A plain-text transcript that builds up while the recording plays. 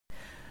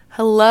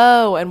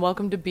Hello, and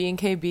welcome to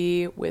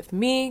B&KB with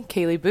me,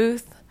 Kaylee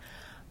Booth.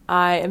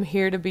 I am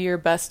here to be your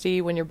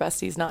bestie when your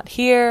bestie's not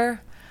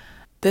here.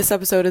 This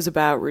episode is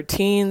about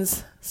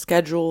routines,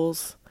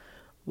 schedules,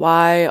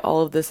 why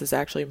all of this is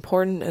actually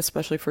important,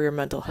 especially for your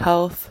mental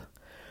health.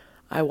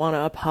 I want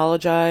to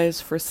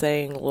apologize for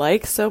saying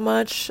like so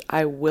much.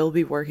 I will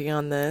be working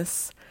on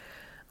this.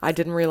 I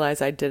didn't realize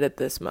I did it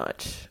this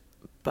much,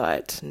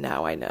 but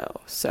now I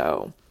know.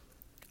 So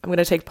I'm going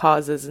to take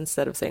pauses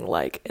instead of saying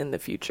like in the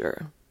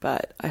future.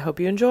 But I hope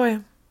you enjoy.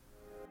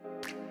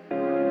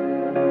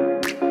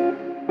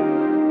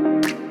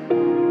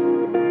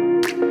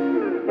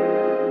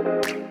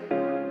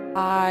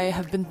 I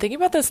have been thinking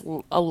about this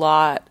a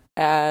lot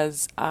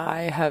as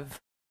I have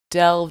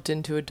delved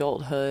into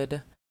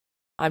adulthood.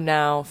 I'm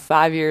now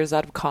 5 years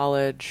out of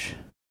college.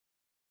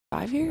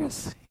 5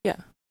 years? Yeah.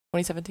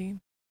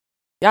 2017?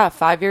 Yeah,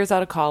 5 years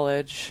out of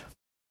college.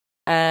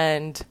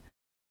 And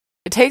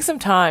it takes some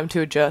time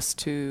to adjust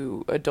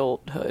to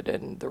adulthood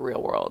and the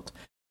real world.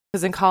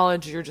 Because in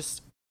college, you're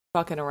just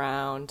fucking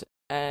around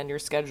and your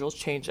schedules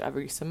change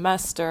every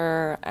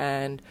semester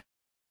and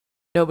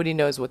nobody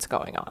knows what's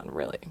going on,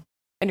 really.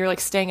 And you're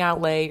like staying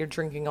out late, you're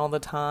drinking all the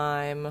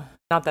time.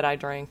 Not that I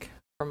drank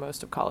for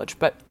most of college,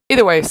 but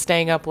either way,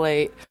 staying up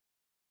late,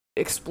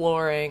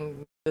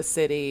 exploring the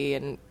city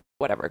and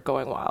whatever,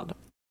 going wild.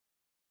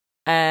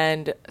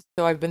 And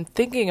so I've been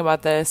thinking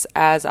about this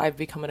as I've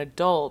become an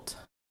adult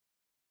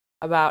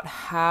about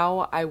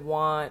how I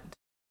want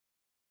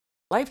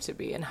life to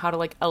be and how to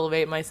like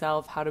elevate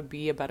myself, how to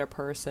be a better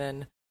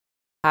person,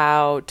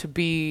 how to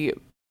be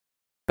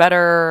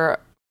better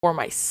for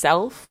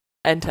myself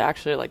and to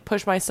actually like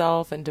push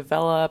myself and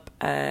develop,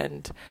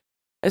 and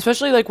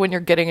especially like when you're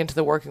getting into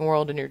the working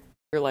world and you're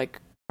like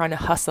trying to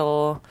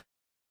hustle.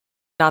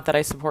 Not that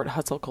I support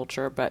hustle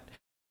culture, but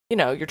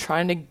you're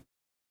trying to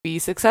be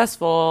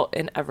successful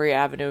in every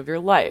avenue of your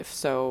life.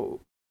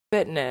 So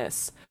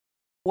fitness,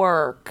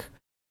 work,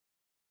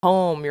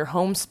 home, your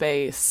home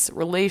space,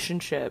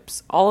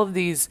 relationships, all of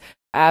these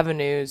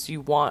avenues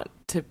you want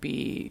to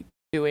be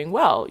doing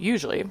well,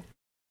 usually.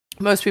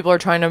 Most people are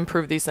trying to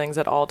improve these things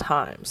at all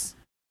times.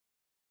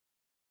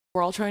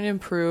 We're all trying to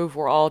improve,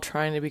 we're all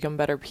trying to become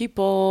better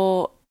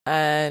people,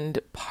 and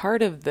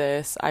part of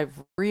this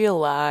I've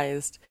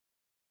realized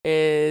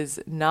is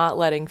not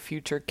letting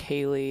future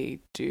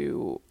Kaylee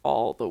do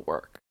all the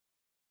work.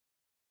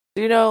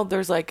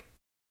 There's like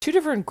two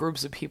different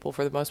groups of people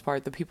for the most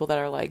part. The people that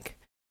are like,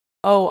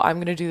 oh, I'm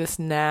going to do this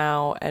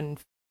now and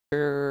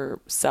your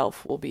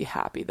self will be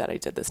happy that I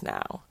did this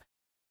now.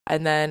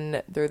 And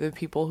then there are the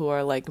people who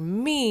are like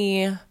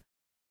me,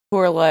 who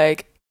are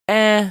like,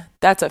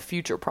 that's a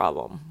future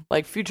problem.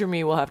 Like future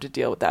me will have to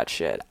deal with that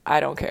shit. I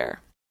don't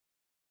care.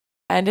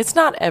 And it's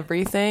not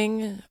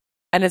everything,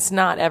 and it's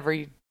not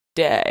every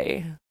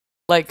day.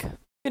 Like,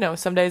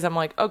 some days I'm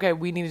like, okay,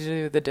 we need to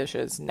do the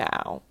dishes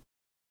now,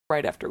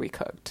 right after we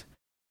cooked.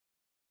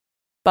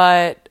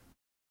 But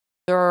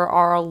there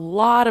are a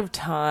lot of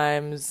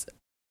times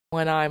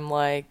when I'm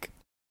like,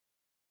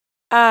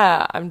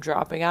 I'm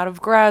dropping out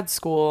of grad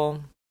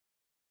school.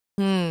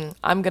 I'm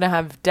going to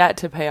have debt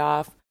to pay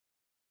off,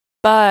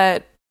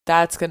 but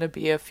that's going to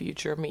be a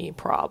future me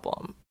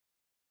problem.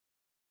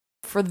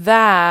 For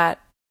that,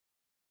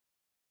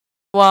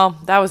 well,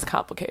 that was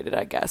complicated,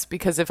 I guess,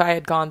 because if I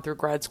had gone through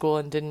grad school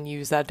and didn't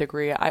use that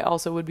degree, I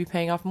also would be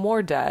paying off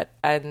more debt,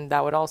 and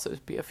that would also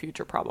be a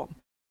future problem.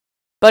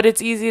 But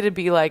it's easy to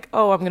be like,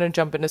 oh, I'm going to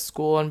jump into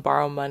school and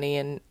borrow money,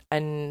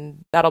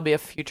 and that'll be a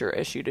future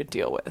issue to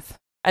deal with.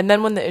 And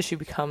then when the issue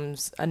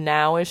becomes a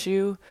now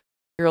issue,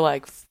 you're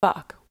like,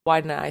 fuck,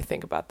 why didn't I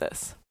think about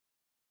this?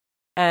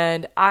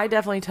 And I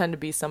definitely tend to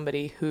be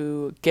somebody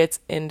who gets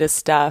into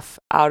stuff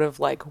out of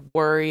like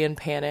worry and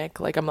panic.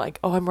 Like I'm like,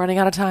 oh, I'm running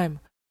out of time.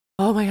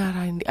 Oh my God,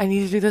 I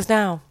need to do this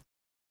now.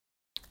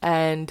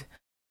 And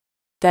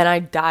then I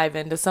dive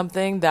into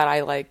something that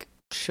I like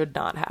should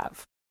not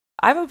have.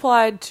 I've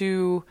applied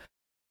to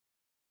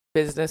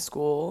business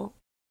school,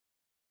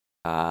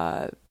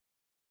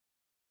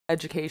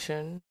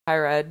 education,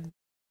 higher ed,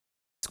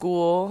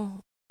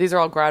 school. These are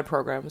all grad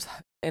programs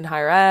in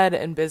higher ed,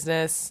 in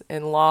business,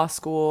 in law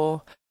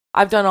school.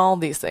 I've done all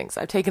these things.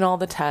 I've taken all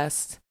the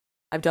tests.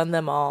 I've done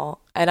them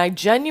all. And I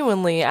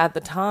genuinely, at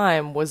the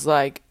time, was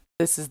like,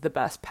 this is the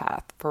best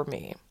path for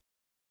me.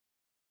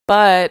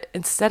 But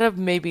instead of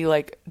maybe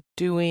like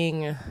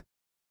doing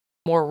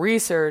more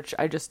research,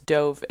 I just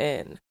dove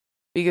in.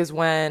 Because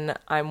when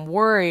I'm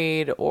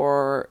worried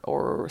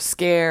or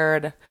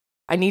scared,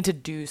 I need to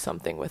do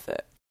something with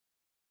it.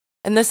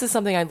 And this is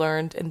something I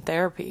learned in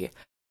therapy.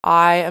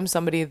 I am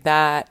somebody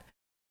that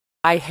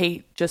I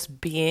hate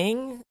just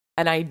being,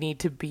 and I need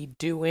to be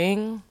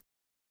doing.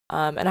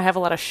 And I have a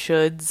lot of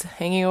shoulds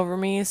hanging over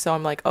me. So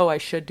I'm like, oh, I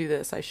should do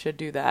this. I should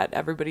do that.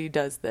 Everybody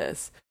does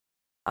this.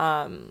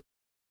 And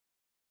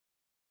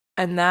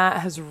that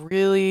has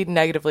really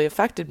negatively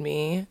affected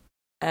me.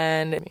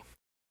 And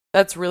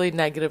that's really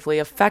negatively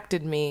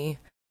affected me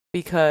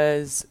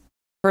because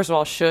first of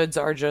all,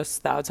 shoulds are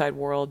just the outside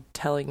world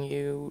telling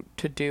you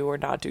to do or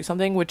not do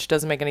something, which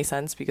doesn't make any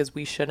sense because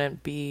we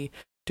shouldn't be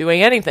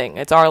doing anything.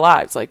 It's our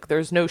lives. Like,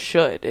 there's no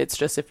should. It's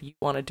just if you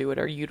want to do it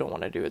or you don't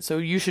want to do it. So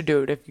you should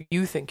do it if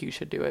you think you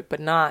should do it, but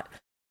not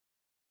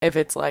if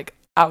it's like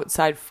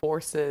outside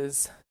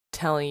forces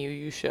telling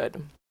you should.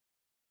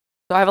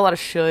 So I have a lot of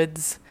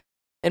shoulds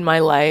in my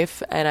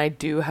life, and I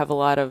do have a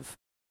lot of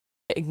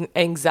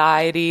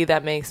anxiety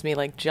that makes me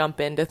like jump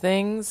into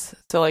things.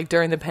 So like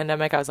during the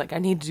pandemic, I was like, I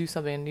need to do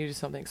something, I need to do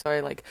something. So I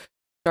like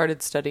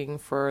started studying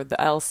for the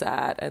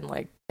LSAT and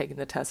like taking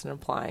the test and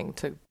applying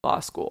to law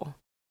school.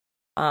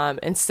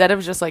 Instead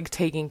of just like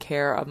taking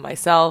care of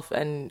myself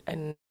and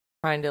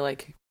trying to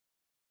like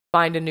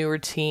find a new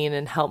routine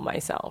and help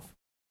myself.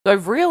 So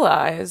I've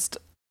realized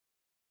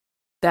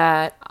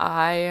that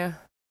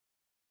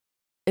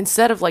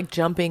instead of like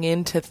jumping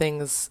into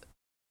things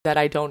that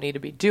I don't need to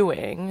be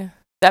doing,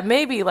 that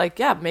maybe like,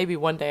 yeah, maybe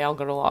one day I'll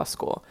go to law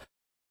school.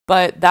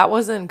 But that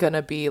wasn't going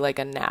to be like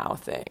a now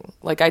thing.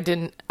 Like I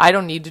don't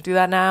need to do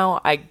that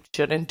now. I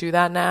shouldn't do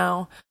that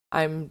now.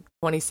 I'm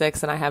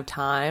 26 and I have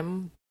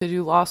time to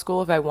do law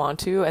school if I want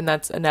to. And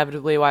that's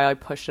inevitably why I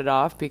pushed it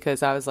off,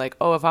 because I was like,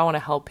 oh, if I want to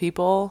help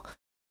people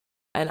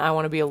and I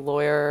want to be a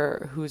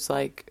lawyer who's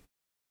like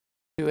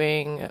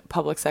doing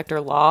public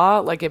sector law,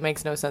 like it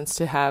makes no sense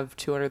to have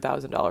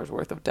 $200,000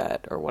 worth of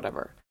debt or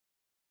whatever.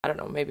 I don't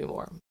know, maybe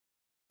more.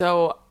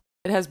 So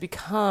it's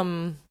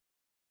become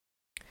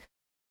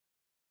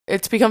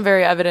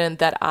very evident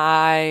that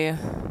I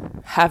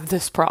have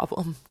this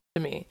problem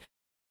to me.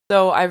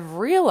 So I've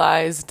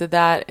realized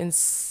that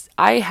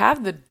I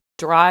have the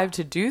drive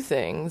to do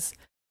things.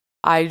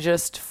 I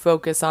just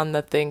focus on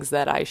the things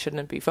that I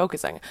shouldn't be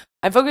focusing.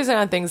 I'm focusing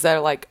on things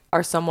that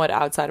are somewhat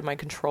outside of my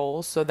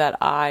control so that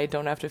I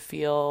don't have to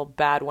feel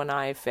bad when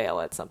I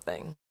fail at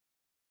something.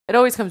 It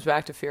always comes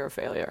back to fear of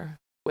failure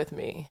with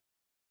me.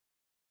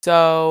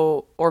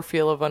 So, or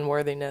feel of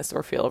unworthiness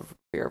or fear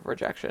of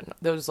rejection.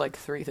 Those like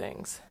three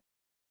things.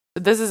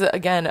 But this is,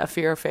 again, a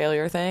fear of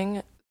failure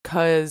thing,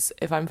 because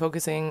if I'm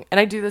focusing, and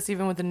I do this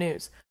even with the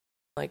news,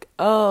 like,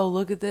 oh,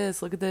 look at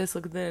this, look at this,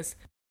 look at this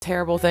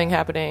terrible thing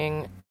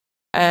happening,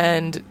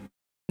 and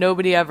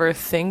nobody ever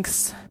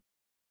thinks,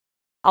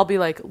 I'll be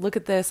like, look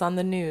at this on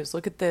the news,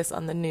 look at this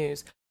on the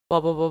news,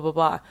 blah, blah, blah, blah,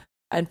 blah,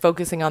 and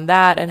focusing on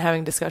that and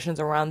having discussions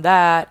around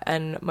that,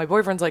 and my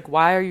boyfriend's like,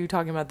 why are you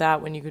talking about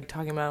that when you could be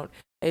talking about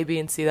A, B,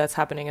 and C that's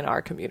happening in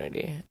our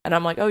community? And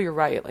I'm like, oh, you're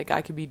right, like,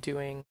 I could be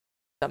doing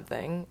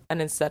something,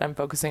 and instead I'm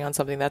focusing on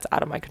something that's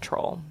out of my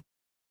control,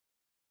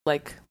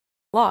 like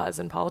laws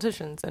and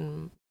politicians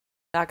and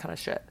that kind of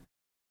shit.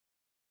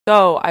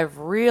 So I've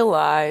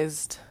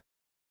realized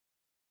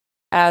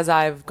as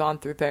I've gone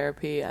through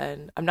therapy,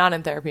 and I'm not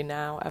in therapy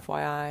now,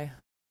 FYI,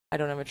 I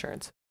don't have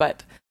insurance,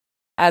 but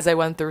as I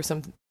went through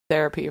some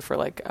therapy for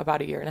like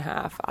about a year and a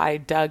half, I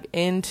dug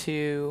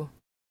into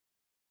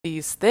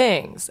these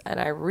things and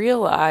I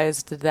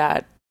realized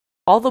that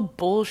all the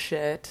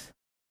bullshit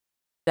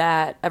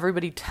that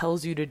everybody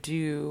tells you to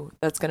do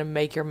that's going to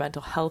make your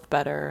mental health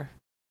better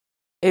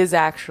is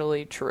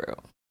actually true.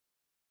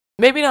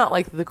 Maybe not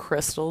like the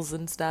crystals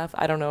and stuff.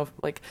 I don't know if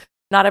like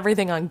not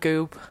everything on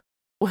Goop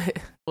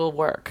will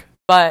work,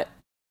 but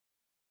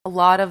a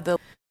lot of the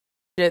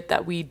shit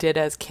that we did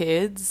as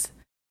kids,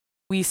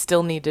 we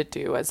still need to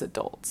do as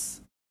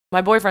adults.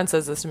 My boyfriend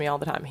says this to me all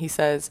the time. He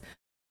says,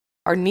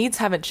 our needs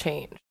haven't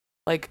changed.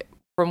 Like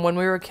from when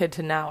we were a kid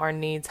to now, our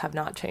needs have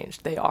not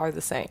changed. They are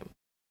the same.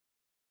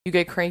 You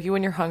get cranky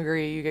when you're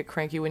hungry. You get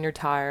cranky when you're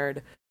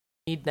tired.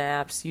 You need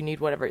naps. You need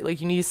whatever.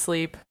 Like you need to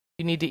sleep.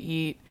 You need to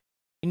eat.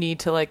 You need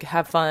to like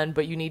have fun,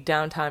 but you need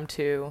downtime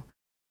too.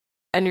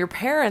 And your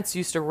parents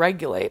used to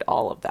regulate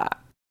all of that.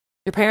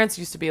 Your parents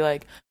used to be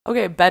like,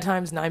 okay,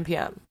 bedtime's 9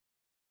 p.m.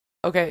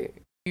 Okay,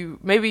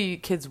 maybe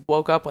kids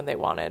woke up when they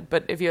wanted,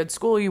 but if you had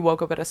school, you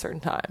woke up at a certain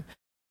time.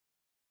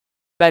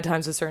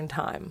 Bedtime's a certain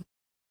time.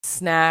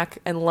 Snack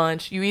and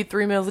lunch, you eat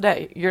 3 meals a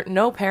day.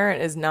 No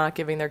parent is not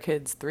giving their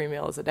kids 3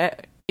 meals a day.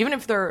 Even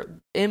if they're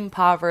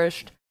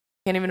impoverished,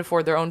 can't even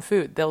afford their own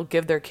food, they'll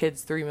give their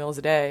kids 3 meals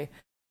a day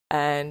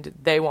and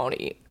they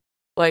won't eat.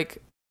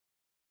 Like,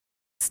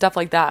 stuff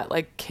like that.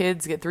 Like,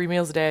 kids get 3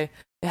 meals a day,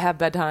 they have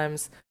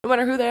bedtimes, no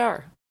matter who they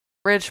are.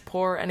 Rich,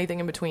 poor, anything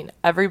in between.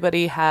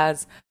 Everybody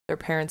has their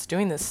parents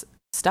doing this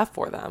stuff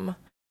for them.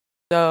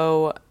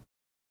 So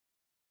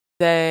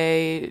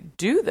they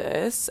do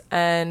this,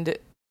 and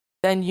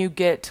then you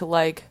get to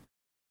like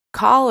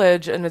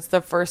college, and it's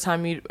the first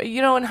time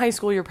in high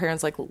school your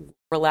parents like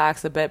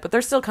relax a bit, but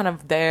they're still kind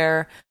of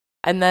there.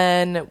 And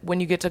then when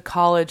you get to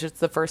college, it's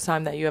the first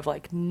time that you have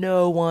like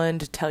no one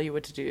to tell you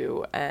what to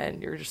do,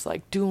 and you're just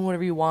like doing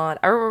whatever you want.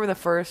 I remember the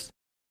first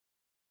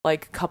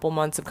like couple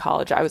months of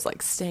college, I was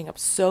like staying up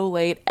so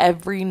late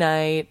every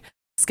night,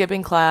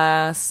 skipping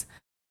class,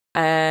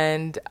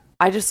 and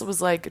I just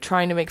was like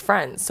trying to make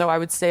friends. So I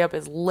would stay up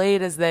as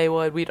late as they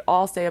would. We'd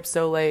all stay up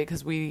so late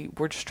because we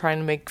were just trying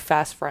to make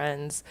fast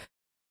friends.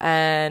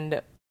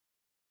 And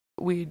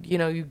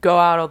you go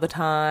out all the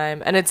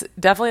time. And it's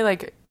definitely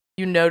like,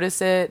 you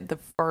notice it the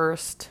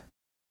first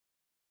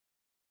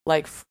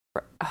like,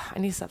 I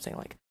need to stop saying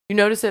like, you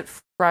notice it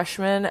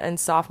freshman and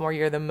sophomore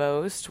year the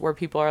most, where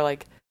people are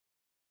like,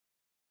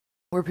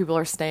 where people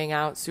are staying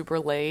out super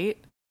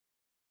late.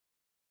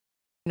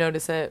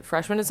 Notice it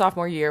freshman and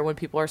sophomore year when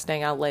people are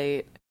staying out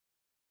late.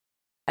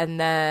 And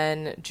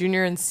then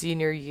junior and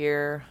senior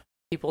year,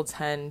 people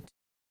tend to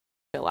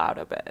chill out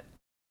a bit.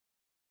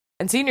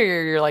 And senior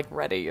year, you're like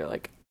ready. You're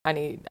like,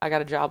 I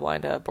got a job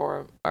lined up,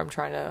 or I'm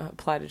trying to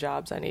apply to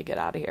jobs. I need to get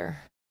out of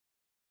here.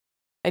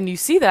 And you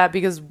see that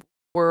because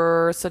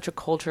we're such a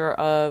culture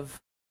of,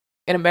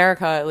 in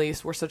America at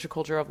least, we're such a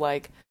culture of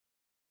like,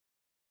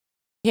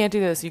 you can't do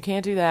this, you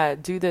can't do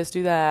that, do this,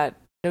 do that,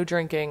 no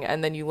drinking.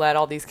 And then you let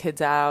all these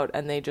kids out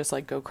and they just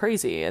like go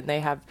crazy. And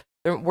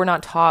we're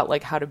not taught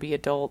like how to be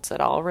adults at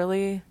all,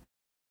 really.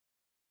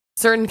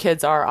 Certain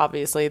kids are,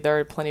 obviously. There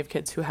are plenty of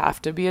kids who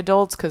have to be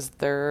adults because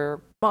their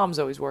mom's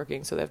always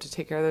working, so they have to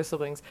take care of their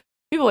siblings.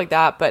 People like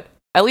that, but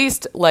at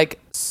least like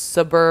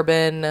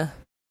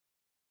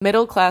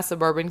middle-class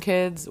suburban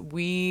kids,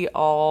 we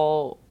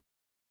all,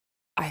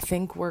 I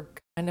think we're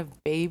kind of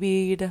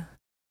babied.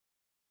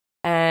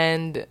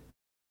 And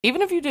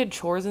even if you did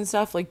chores and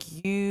stuff, like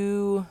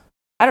I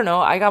don't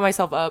know, I got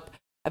myself up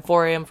at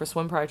 4 a.m. for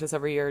swim practice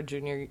every day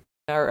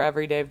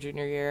of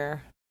junior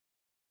year.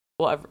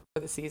 Well,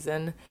 for the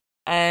season.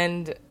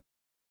 And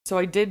so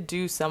I did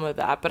do some of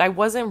that, but I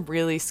wasn't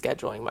really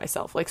scheduling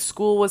myself. Like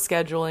school was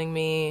scheduling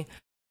me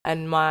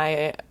and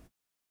my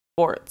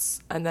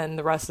sports, and then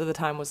the rest of the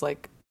time was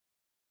like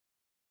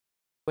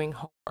doing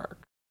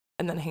homework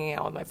and then hanging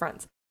out with my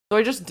friends. So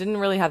I just didn't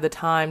really have the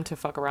time to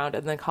fuck around.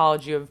 And then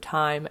college, you have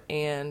time,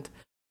 and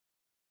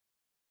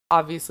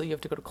obviously you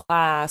have to go to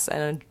class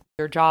and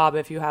your job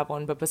if you have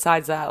one. But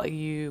besides that, like,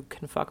 you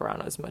can fuck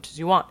around as much as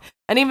you want.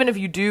 And even if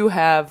you do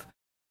have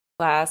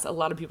class, a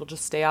lot of people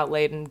just stay out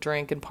late and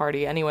drink and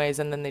party anyways,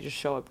 and then they just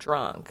show up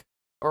drunk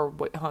or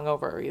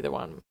hungover, or either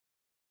one.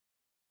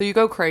 So you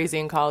go crazy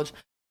in college,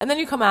 and then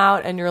you come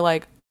out and you're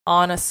like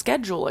on a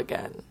schedule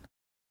again.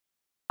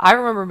 I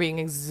remember being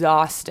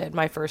exhausted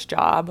my first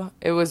job.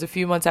 It was a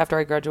few months after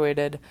I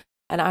graduated,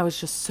 and I was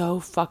just so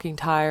fucking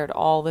tired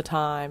all the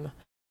time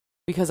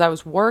because I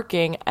was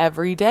working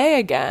every day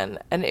again,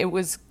 and it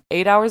was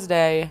 8 hours a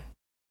day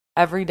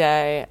every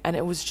day, and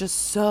it was just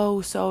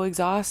so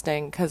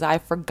exhausting because I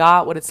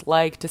forgot what it's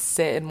like to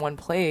sit in one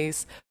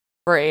place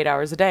for 8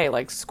 hours a day,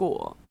 like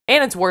school.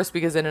 And it's worse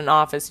because in an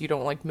office you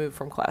don't like move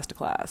from class to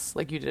class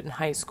like you did in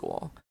high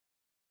school.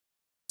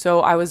 So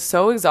I was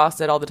so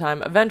exhausted all the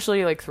time.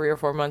 Eventually, like 3 or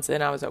 4 months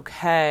in, I was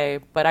okay,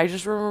 but I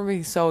just remember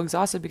being so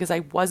exhausted because I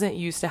wasn't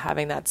used to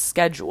having that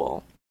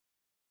schedule.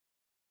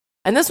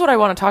 And this is what I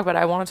want to talk about.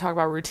 I want to talk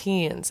about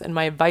routines and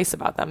my advice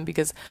about them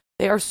because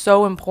they are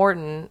so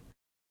important.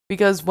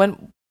 Because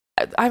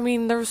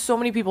there were so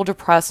many people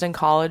depressed in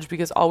college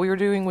because all we were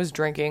doing was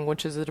drinking,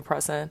 which is a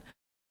depressant.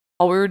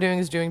 All we were doing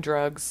is doing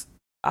drugs.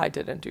 I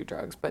didn't do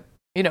drugs, but,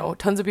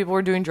 tons of people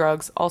were doing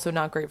drugs. Also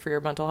not great for your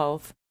mental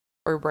health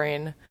or your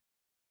brain.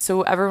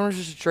 So everyone was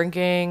just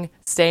drinking,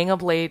 staying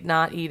up late,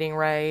 not eating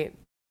right.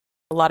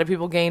 A lot of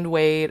people gained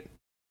weight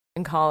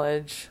in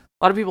college.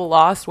 A lot of people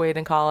lost weight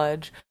in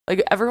college.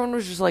 Like, everyone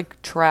was just like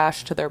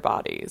trash to their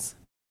bodies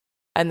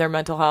and their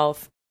mental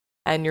health.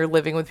 And you're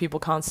living with people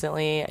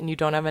constantly and you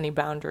don't have any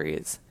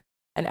boundaries.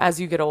 And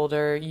as you get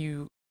older,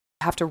 you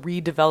have to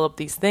redevelop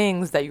these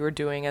things that you were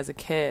doing as a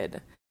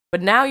kid.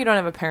 But now you don't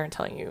have a parent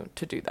telling you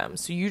to do them.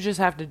 So you just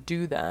have to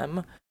do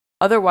them.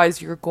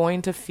 Otherwise, you're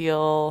going to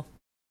feel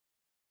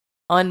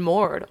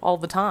unmoored all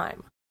the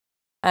time.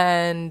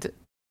 And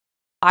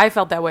I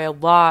felt that way a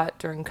lot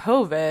during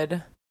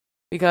COVID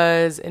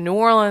because in New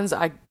Orleans,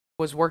 I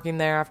was working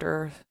there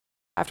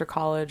after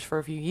college for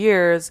a few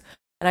years.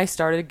 And I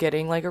started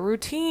getting like a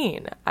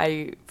routine.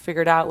 I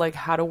figured out like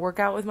how to work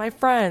out with my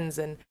friends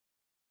and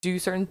do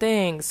certain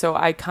things. So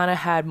I kind of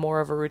had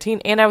more of a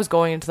routine, and I was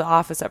going into the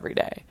office every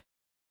day.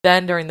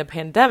 Then during the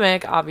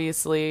pandemic,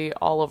 obviously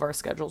all of our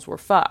schedules were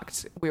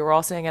fucked. We were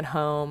all staying at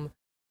home.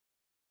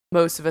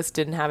 Most of us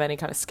didn't have any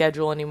kind of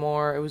schedule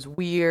anymore. It was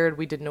weird.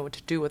 We didn't know what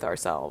to do with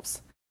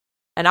ourselves.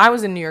 And I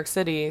was in New York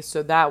City,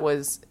 so that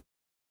was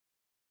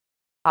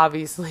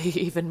obviously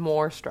even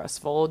more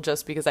stressful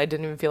just because I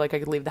didn't even feel like I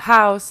could leave the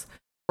house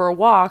for a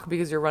walk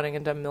because you're running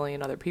into a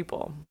million other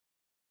people.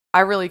 I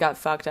really got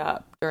fucked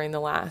up during the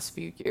last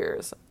few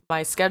years.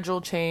 My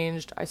schedule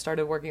changed. I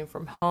started working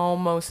from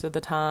home most of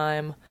the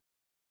time.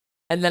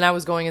 And then I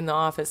was going in the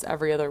office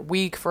every other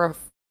week for a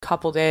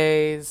couple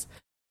days.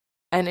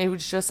 And it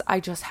was just, I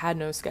just had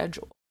no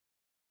schedule.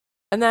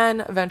 And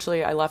then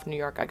eventually I left New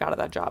York. I got out of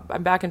that job.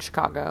 I'm back in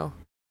Chicago.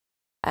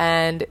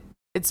 And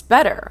it's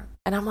better.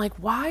 And I'm like,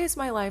 why is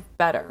my life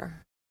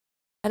better?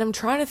 And I'm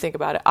trying to think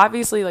about it.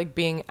 Obviously, like,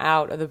 being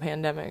out of the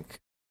pandemic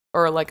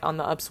or like on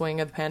the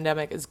upswing of the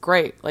pandemic is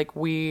great. Like,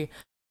 we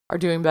are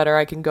doing better.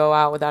 I can go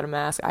out without a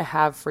mask. I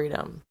have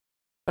freedom.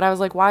 But I was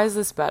like, why is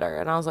this better?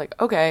 And I was like,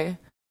 okay,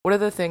 what are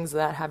the things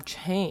that have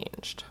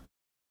changed?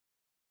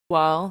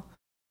 Well,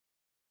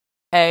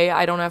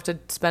 I don't have to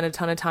spend a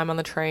ton of time on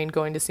the train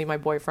going to see my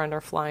boyfriend or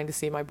flying to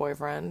see my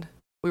boyfriend.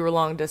 We were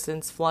long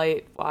distance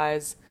flight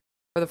wise.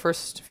 for the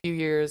first few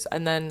years.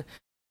 And then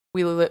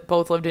we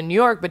both lived in New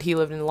York, but he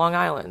lived in Long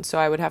Island. So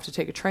I would have to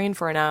take a train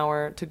for an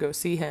hour to go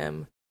see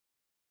him.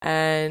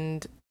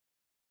 And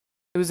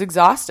it was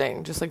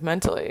exhausting, just like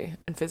mentally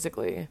and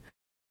physically.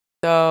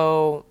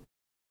 So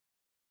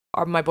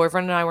my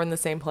boyfriend and I were in the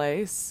same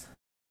place.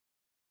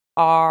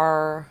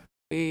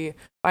 We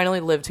finally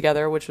lived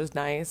together, which was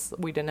nice.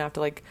 We didn't have to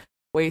like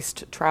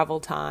waste travel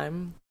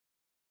time.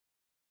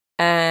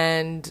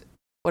 And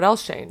what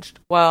else changed?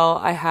 Well,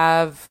 I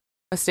have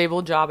a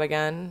stable job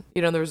again.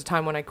 You know, there was a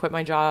time when I quit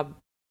my job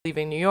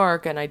leaving New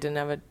York and I didn't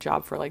have a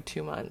job for like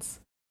 2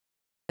 months.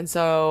 And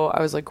so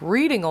I was like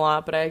reading a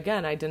lot, but I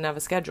didn't have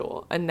a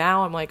schedule. And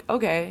now I'm like,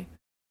 okay,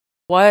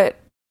 what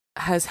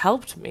has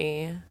helped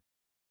me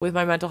with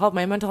my mental health?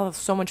 My mental health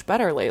is so much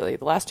better lately.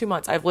 The last 2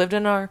 months, we've lived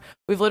in our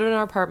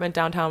apartment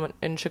downtown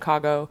in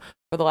Chicago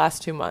for the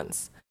last 2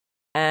 months.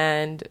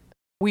 And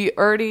we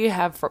already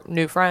have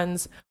new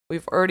friends.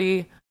 We've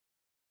already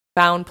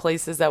found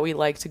places that we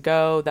like to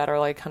go that are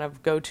like kind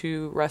of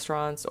go-to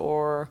restaurants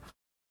or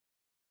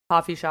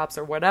coffee shops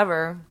or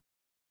whatever.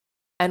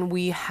 And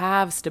we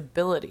have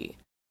stability.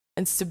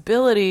 And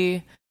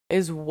stability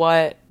is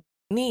what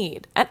we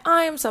need. And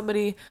I am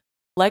somebody,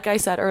 like I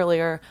said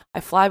earlier,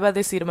 I fly by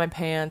the seat of my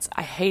pants.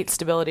 I hate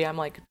stability. I'm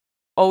like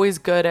always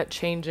good at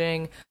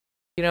changing.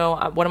 You know,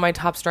 one of my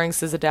top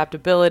strengths is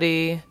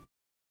adaptability.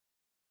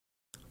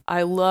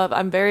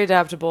 I'm very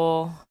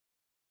adaptable.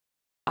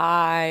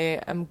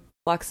 I am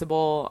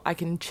flexible. I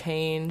can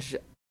change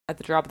at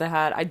the drop of the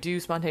hat. I do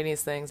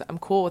spontaneous things. I'm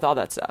cool with all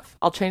that stuff.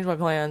 I'll change my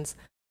plans.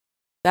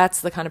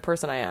 That's the kind of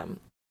person I am.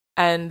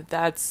 And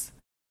that's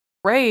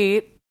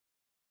great,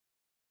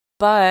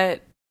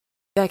 but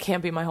that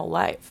can't be my whole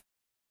life.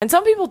 And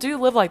some people do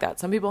live like that.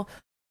 Some people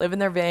live in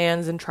their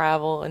vans and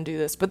travel and do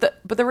this. But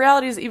the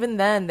reality is, even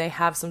then, they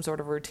have some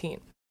sort of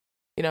routine.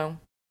 You know,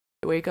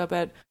 they wake up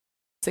at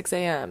 6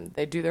 a.m.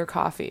 They do their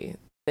coffee.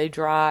 They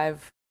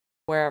drive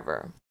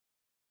wherever.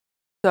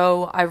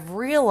 So I've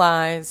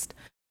realized,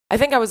 I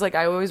think I was like,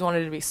 I always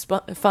wanted to be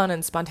fun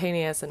and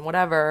spontaneous and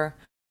whatever,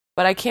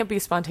 but I can't be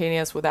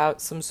spontaneous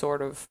without some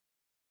sort of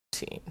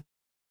routine.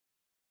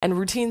 And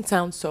routine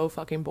sounds so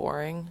fucking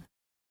boring.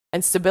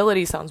 And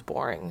stability sounds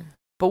boring.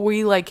 But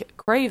we like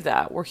crave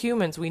that. We're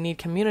humans. We need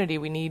community.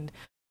 We need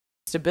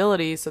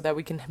stability so that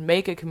we can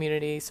make a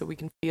community, so we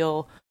can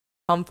feel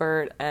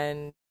comfort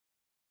and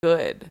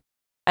good.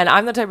 And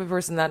I'm the type of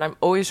person that I'm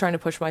always trying to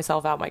push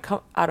myself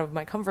out of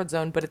my comfort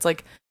zone, but it's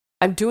like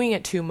I'm doing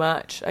it too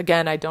much.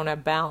 Again, I don't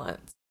have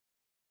balance.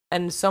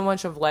 And so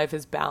much of life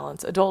is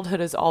balance.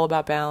 Adulthood is all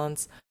about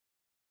balance.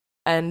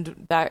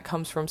 And that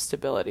comes from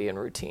stability and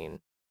routine.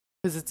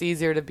 Because it's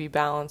easier to be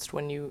balanced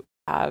when you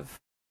have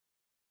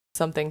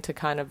something to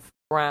kind of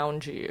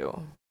ground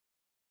you.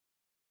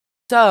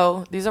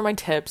 So these are my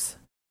tips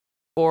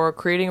for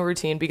creating a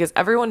routine, because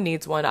everyone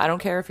needs one. I don't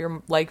care if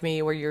you're like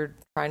me, where you're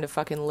trying to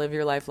fucking live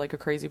your life like a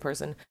crazy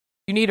person.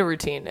 You need a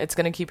routine. It's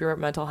going to keep your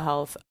mental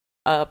health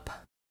up.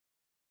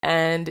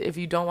 And if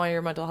you don't want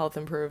your mental health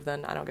improved,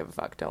 then I don't give a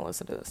fuck. Don't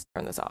listen to this.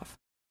 Turn this off.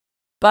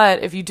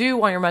 But if you do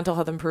want your mental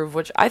health improved,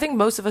 which I think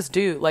most of us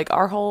do, like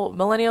our whole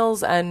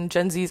millennials and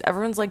Gen Zs,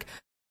 everyone's like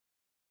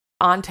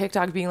on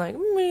TikTok being like,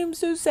 I'm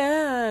so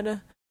sad.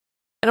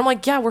 And I'm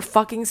like, yeah, we're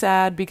fucking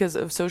sad because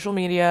of social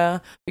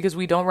media, because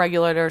we don't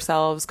regulate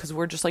ourselves, because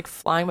we're just like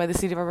flying by the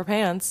seat of our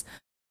pants.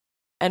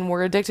 And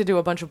we're addicted to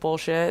a bunch of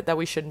bullshit that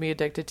we shouldn't be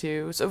addicted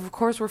to. So of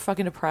course we're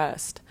fucking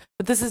depressed.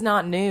 But this is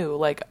not new.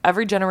 Like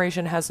every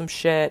generation has some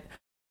shit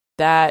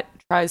that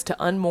tries to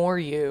unmoor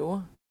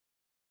you.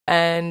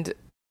 And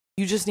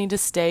you just need to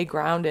stay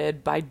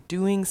grounded by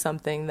doing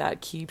something that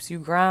keeps you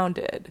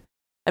grounded.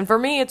 And for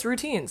me, it's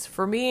routines.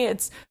 For me,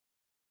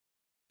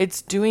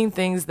 it's doing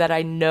things that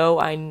I know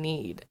I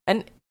need.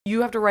 And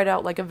you have to write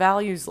out like a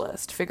values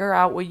list. Figure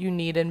out what you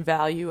need and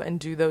value and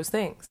do those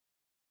things.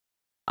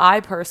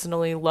 I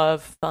personally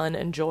love fun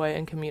and joy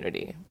and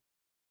community.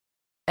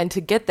 And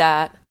to get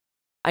that,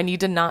 I need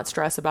to not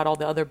stress about all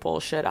the other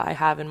bullshit I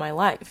have in my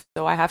life.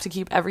 So I have to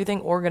keep everything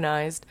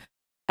organized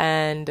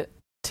and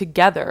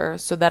together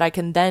so that I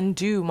can then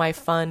do my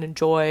fun,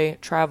 joy,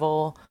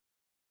 travel,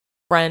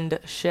 friend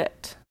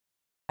shit.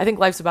 I think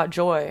life's about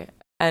joy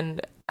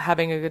and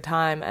having a good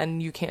time,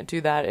 and you can't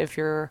do that if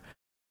you're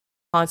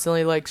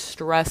constantly like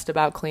stressed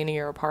about cleaning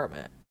your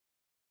apartment.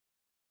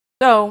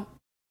 So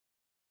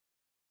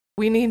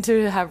we need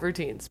to have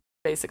routines,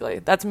 basically.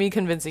 That's me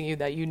convincing you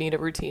that you need a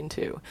routine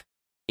too.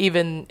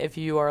 Even if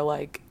you are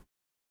like,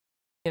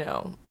 you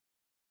know,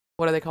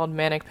 what are they called?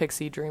 Manic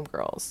pixie dream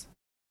girls.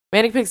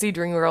 Manic pixie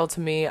dream girl, to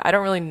me, I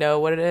don't really know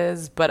what it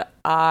is, but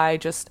I'm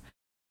just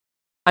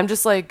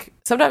like,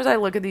 sometimes I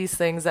look at these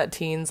things that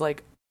teens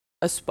like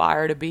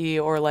aspire to be,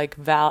 or like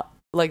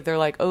they're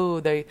like, oh,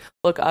 they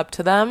look up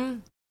to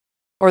them,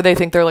 or they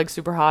think they're like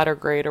super hot or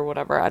great or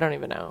whatever. I don't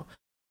even know.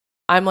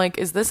 I'm like,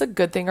 is this a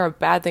good thing or a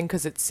bad thing?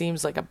 Because it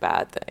seems like a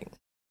bad thing.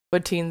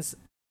 But teens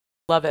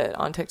love it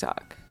on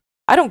TikTok.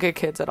 I don't get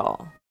kids at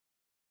all.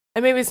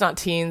 And maybe it's not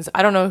teens.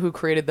 I don't know who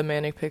created the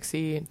Manic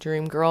Pixie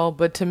Dream Girl.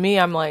 But to me,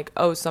 I'm like,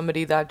 oh,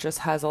 somebody that just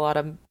has a lot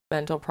of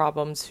mental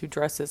problems who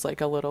dresses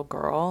like a little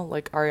girl,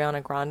 like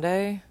Ariana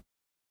Grande.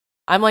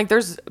 I'm like,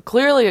 there's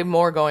clearly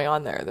more going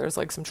on there. There's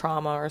like some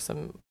trauma or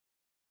some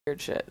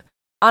weird shit.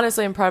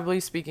 Honestly, I'm probably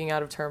speaking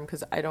out of term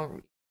because I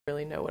don't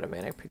really know what a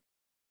manic pixie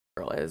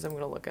girl is. I'm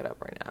gonna look it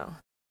up right now.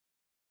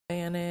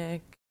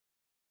 Manic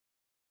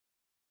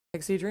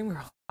pixie dream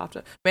girl.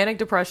 Manic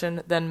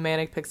depression, then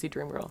manic pixie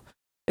dream girl.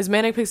 Is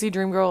manic pixie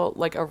dream girl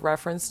like a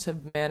reference to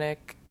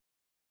manic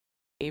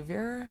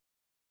behavior?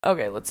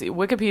 Okay, let's see.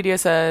 Wikipedia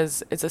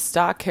says it's a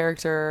stock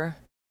character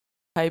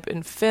type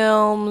in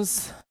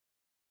films.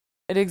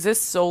 It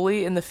exists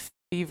solely in the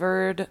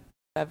fevered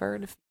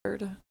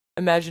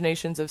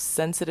imaginations of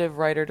sensitive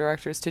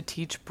writer-directors to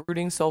teach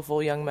brooding,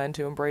 soulful young men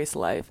to embrace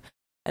life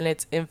and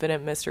its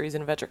infinite mysteries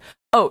and adventure.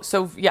 Oh,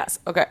 so yes,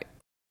 okay.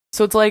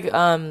 So it's like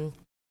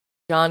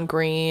John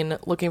Green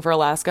Looking for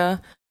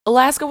Alaska.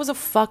 Alaska was a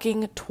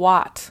fucking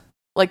twat.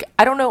 Like,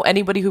 I don't know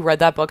anybody who read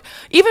that book.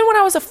 Even when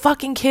I was a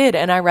fucking kid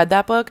and I read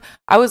that book,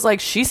 I was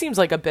like, she seems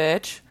like a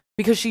bitch,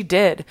 because she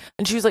did.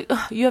 And she was like,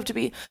 you have to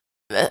be...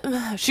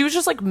 She was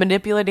just like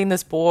manipulating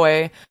this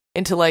boy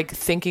into like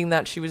thinking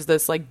that she was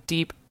this like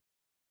deep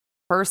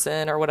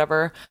person or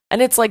whatever. And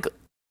it's like,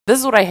 this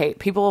is what I hate.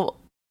 People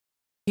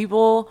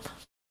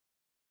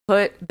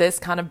put this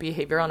kind of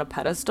behavior on a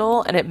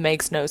pedestal and it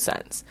makes no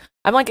sense.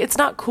 I'm like, it's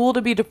not cool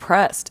to be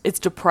depressed. It's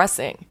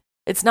depressing.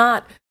 It's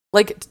not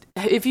like,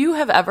 if you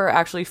have ever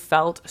actually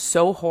felt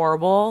so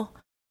horrible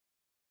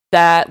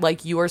that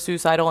like you are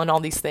suicidal and all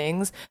these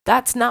things,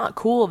 that's not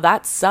cool.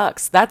 That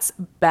sucks. That's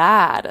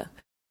bad.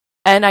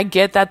 And I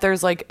get that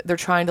there's like, they're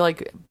trying to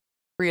like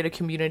create a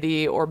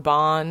community or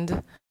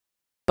bond,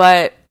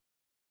 but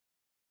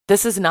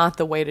this is not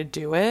the way to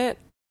do it.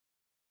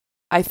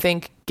 I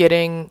think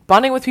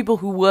bonding with people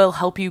who will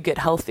help you get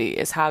healthy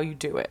is how you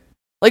do it.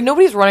 Like,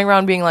 nobody's running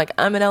around being like,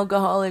 I'm an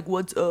alcoholic,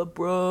 what's up,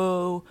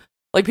 bro?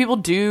 Like, people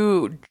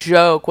do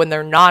joke when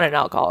they're not an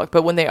alcoholic,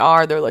 but when they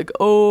are, they're like,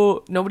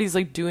 oh, nobody's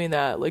like doing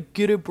that. Like,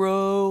 get it,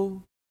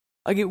 bro?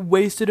 I get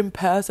wasted and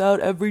pass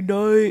out every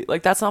night.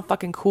 Like, that's not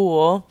fucking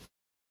cool.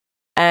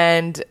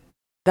 And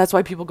that's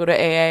why people go to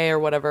AA or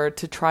whatever,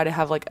 to try to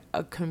have like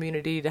a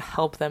community to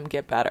help them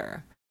get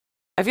better.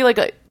 I feel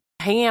like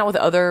hanging out with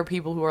other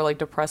people who are like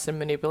depressed and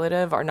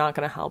manipulative are not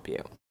going to help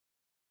you.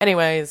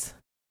 Anyways,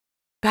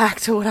 back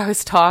to what I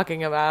was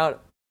talking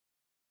about.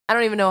 I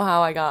don't even know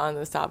how I got on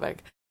this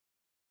topic.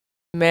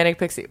 Manic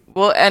pixie.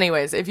 Well,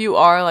 anyways, if you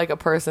are like a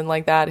person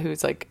like that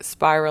who's like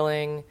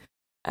spiraling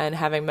and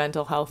having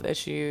mental health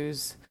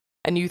issues,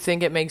 and you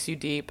think it makes you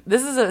deep.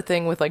 This is a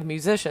thing with like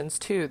musicians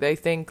too. They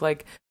think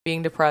like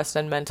being depressed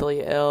and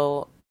mentally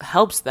ill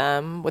helps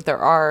them with their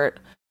art.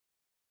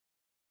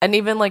 And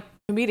even like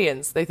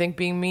comedians, they think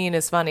being mean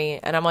is funny.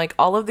 And I'm like,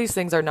 all of these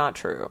things are not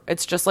true.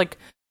 It's just like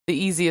the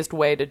easiest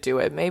way to do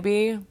it.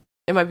 Maybe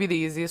it might be the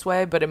easiest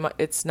way, but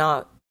it's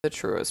not the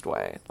truest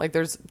way. Like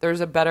there's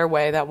a better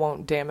way that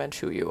won't damage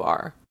who you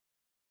are.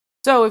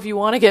 So if you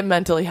want to get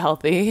mentally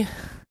healthy,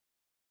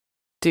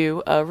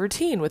 do a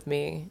routine with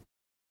me.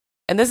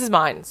 And this is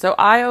mine. So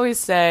I always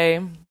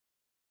say,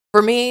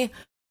 for me,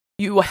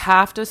 you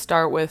have to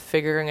start with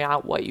figuring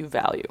out what you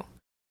value.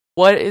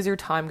 What is your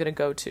time going to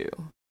go to?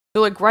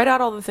 So like write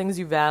out all the things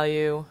you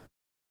value: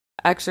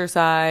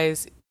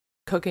 exercise,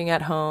 cooking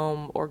at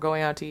home or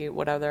going out to eat,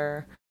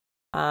 whatever.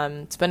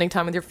 Spending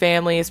time with your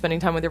family, spending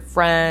time with your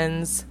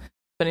friends,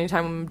 spending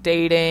time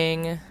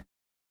dating,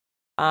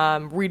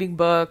 reading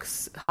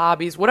books,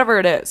 hobbies, whatever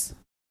it is.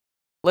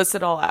 List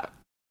it all out.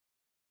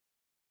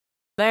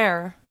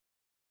 There.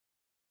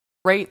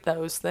 Rate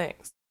those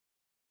things.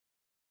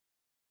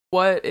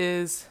 What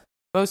is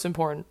most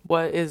important?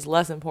 What is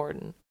less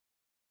important?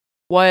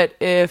 What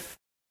is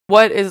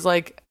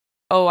like,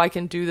 oh, I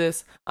can do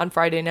this on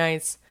Friday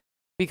nights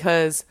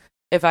because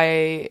if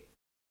a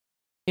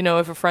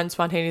friend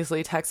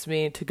spontaneously texts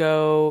me to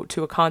go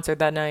to a concert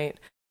that night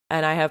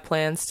and I have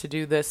plans to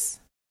do this,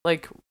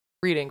 like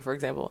reading, for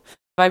example.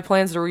 If I have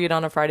plans to read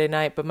on a Friday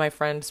night, but my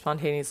friend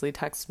spontaneously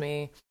texts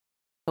me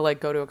to like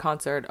go to a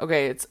concert,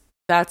 okay,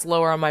 that's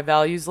lower on my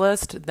values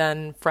list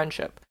than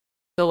friendship.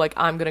 So like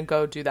I'm gonna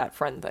go do that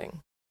friend thing.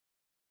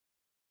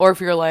 Or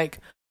if you're like,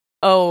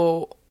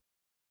 oh,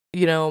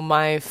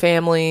 my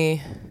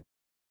family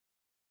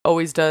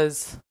always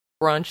does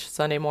brunch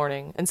Sunday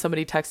morning, and some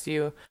friend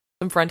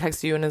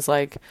texts you and is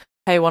like,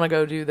 hey, want to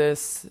go do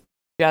this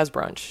jazz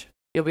brunch?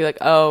 You'll be like,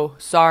 oh,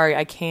 sorry,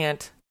 I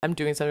can't. I'm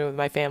doing something with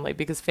my family,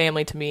 because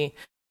family to me,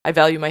 I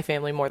value my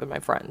family more than my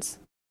friends.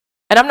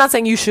 And I'm not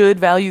saying you should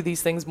value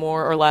these things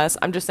more or less.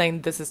 I'm just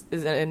saying this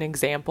is an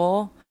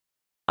example.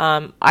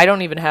 I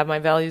don't even have my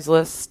values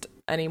list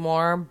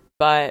anymore,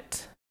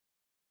 but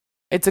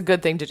it's a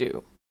good thing to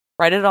do.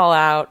 Write it all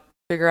out,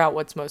 figure out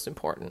what's most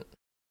important.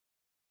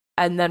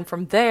 And then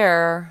from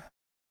there,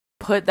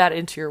 put that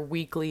into your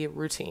weekly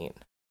routine.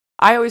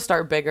 I always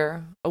start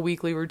bigger. A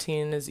weekly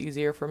routine is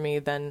easier for me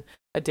than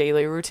a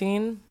daily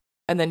routine.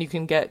 And then you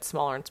can get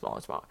smaller and smaller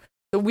and smaller.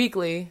 So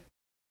weekly,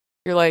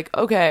 you're like,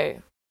 okay,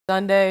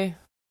 Sunday,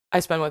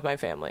 I spend with my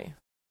family.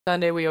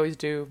 Sunday, we always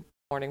do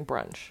morning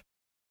brunch.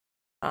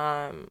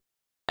 And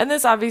And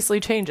this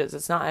obviously changes.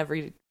 It's not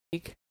every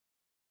week.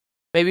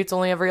 Maybe it's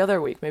only every other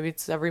week. Maybe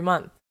it's every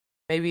month.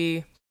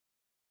 Maybe,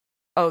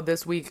 oh,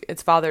 this week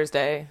it's Father's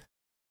Day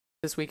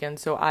this weekend,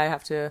 so I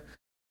have to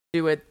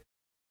do it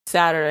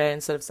Saturday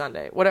instead of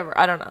Sunday. Whatever.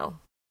 I don't know.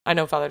 I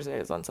know Father's Day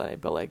is on Sunday,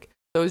 but like,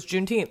 so it's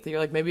Juneteenth. You're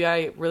like, maybe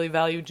I really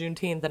value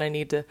Juneteenth and I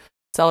need to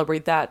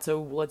celebrate that.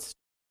 So let's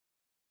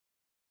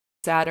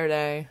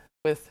Saturday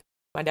with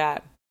my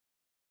dad.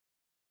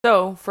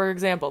 So, for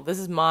example, this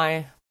is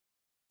my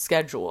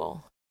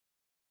schedule.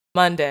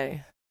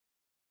 Monday,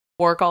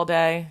 work all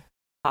day,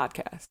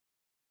 podcast.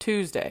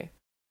 Tuesday,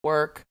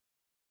 work,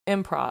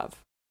 improv.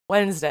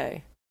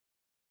 Wednesday,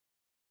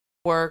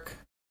 work,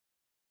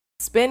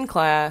 spin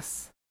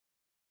class,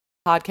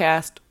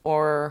 podcast,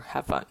 or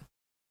have fun.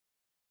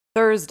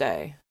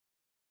 Thursday,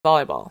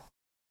 volleyball.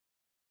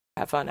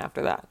 Have fun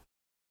after that.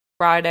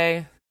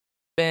 Friday,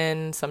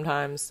 spin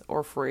sometimes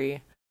or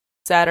free.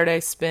 Saturday,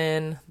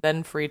 spin,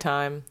 then free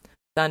time.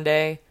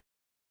 Sunday,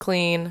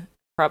 clean,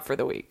 prep for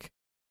the week.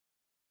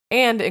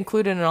 And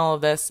included in all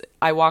of this,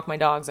 I walk my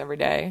dogs every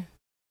day.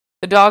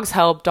 The dogs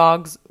help.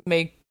 Dogs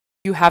make,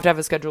 you have to have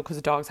a schedule because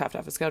the dogs have to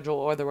have a schedule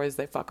or otherwise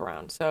they fuck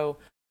around. So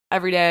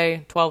every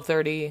day,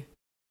 12:30,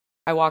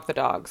 I walk the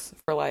dogs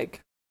for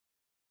like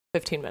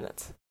 15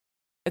 minutes.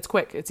 It's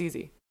quick. It's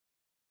easy.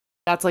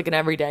 That's like an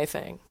everyday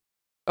thing.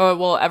 Oh,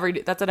 well,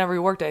 that's an every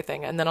workday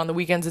thing. And then on the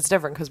weekends, it's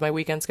different because my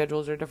weekend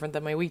schedules are different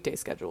than my weekday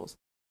schedules.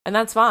 And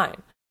that's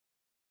fine.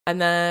 And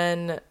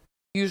then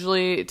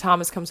usually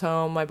Thomas comes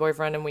home, my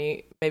boyfriend, and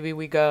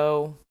we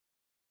go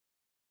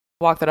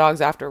walk the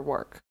dogs after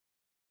work.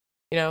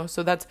 You know,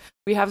 so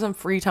we have some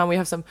free time, we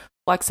have some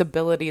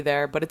flexibility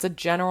there, but it's a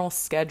general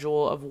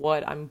schedule of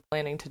what I'm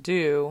planning to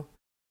do.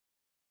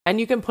 And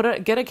you can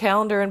get a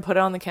calendar and put it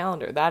on the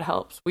calendar. That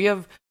helps. We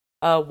have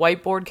a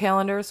whiteboard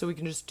calendar, so we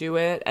can just do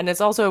it. And it's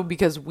also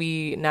because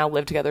we now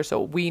live together,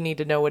 so we need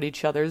to know what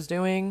each other's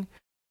doing.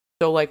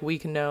 So, like, we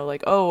can know,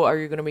 like, oh, are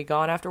you going to be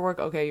gone after work?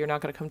 Okay, you're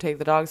not going to come take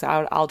the dogs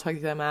out. I'll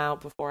take them out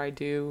before I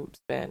do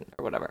spin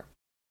or whatever.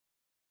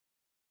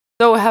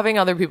 So having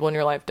other people in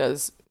your life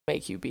does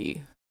make you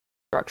be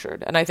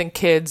structured. And I think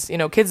kids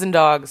and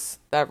dogs,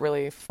 that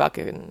really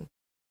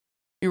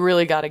you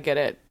really got to get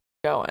it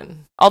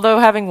going. Although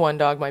having one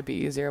dog might be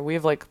easier. We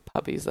have, like,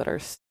 puppies that are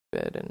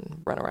stupid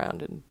and run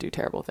around and do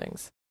terrible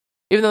things,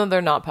 even though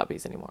they're not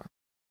puppies anymore.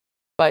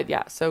 But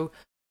yeah, so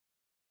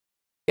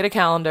get a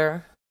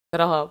calendar.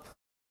 That'll help.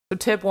 So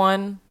tip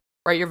 1,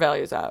 write your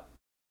values out.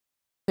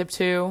 Tip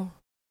 2,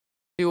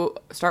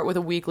 start with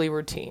a weekly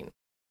routine.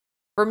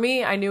 For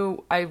me, I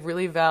knew I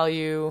really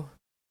value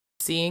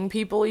seeing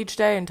people each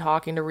day and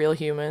talking to real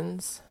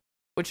humans,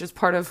 which is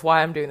part of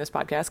why I'm doing this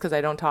podcast, because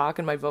I don't talk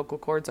and my vocal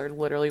cords are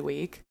literally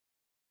weak.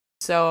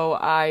 So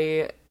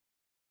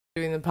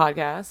doing the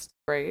podcast,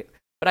 great.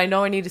 But I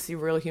know I need to see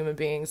real human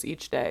beings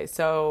each day.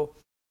 So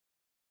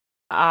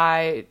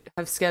I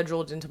have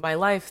scheduled into my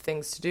life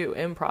things to do,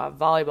 improv,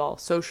 volleyball,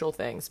 social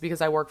things, because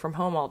I work from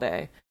home all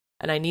day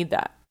and I need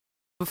that.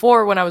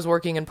 Before, when I was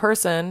working in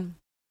person,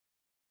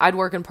 I'd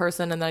work in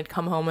person and then I'd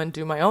come home and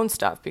do my own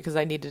stuff because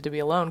I needed to be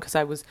alone because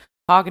I was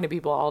talking to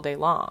people all day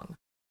long.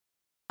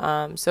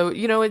 So,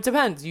 it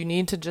depends. You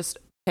need to just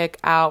pick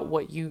out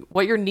what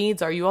your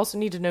needs are. You also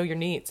need to know your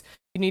needs.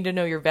 You need to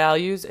know your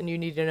values and you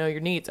need to know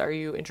your needs. Are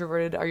you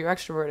introverted? Are you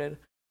extroverted?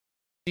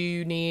 Do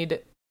you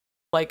need,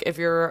 like, if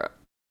you're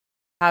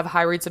have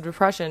high rates of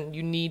depression,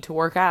 you need to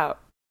work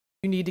out.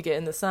 You need to get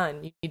in the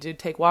sun. You need to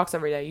take walks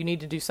every day. You need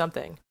to do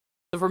something.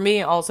 So for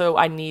me, also,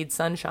 I need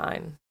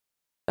sunshine.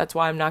 That's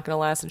why I'm not going to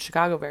last in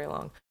Chicago very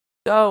long.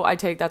 So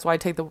that's why I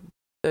take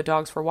the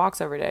dogs for walks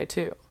every day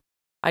too.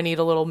 I need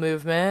a little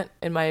movement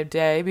in my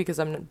day because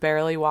I'm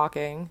barely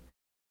walking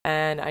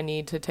and I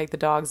need to take the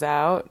dogs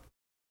out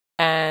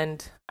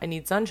and I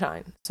need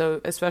sunshine.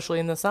 So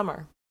especially in the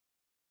summer.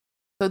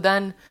 So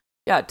then,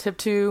 yeah, tip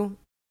 2,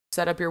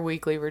 set up your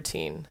weekly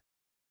routine.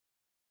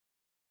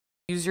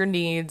 Use your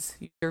needs,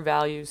 use your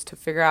values to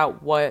figure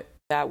out what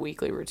that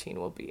weekly routine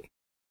will be.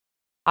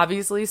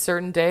 Obviously,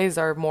 certain days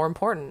are more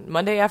important.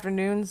 Monday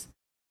afternoons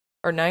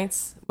or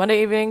nights,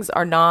 Monday evenings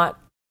are not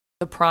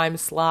the prime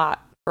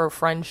slot for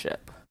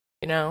friendship,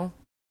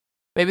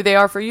 Maybe they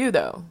are for you,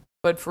 though.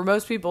 But for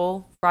most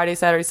people, Friday,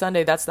 Saturday,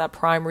 Sunday, that's that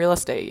prime real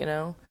estate,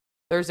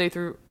 Thursday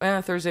through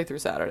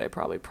Saturday,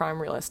 probably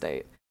prime real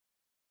estate.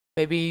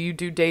 Maybe you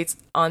do dates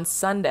on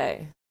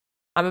Sunday.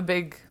 I'm a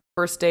big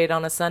first date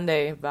on a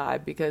Sunday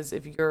vibe because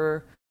if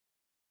you're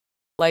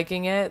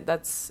liking it,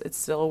 it's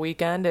still a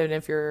weekend, and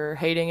if you're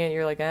hating it,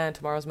 you're like,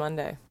 tomorrow's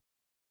Monday.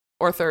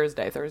 Or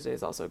Thursday. Thursday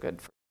is also good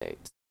for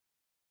dates.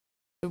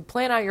 So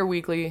plan out your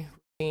weekly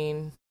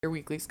routine, your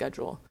weekly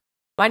schedule.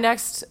 My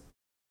next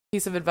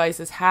piece of advice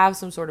is have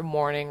some sort of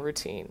morning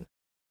routine.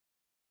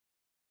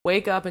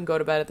 Wake up and go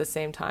to bed at the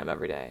same time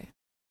every day.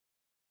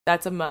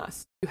 That's a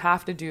must. You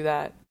have to do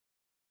that.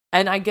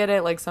 And I get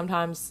it, like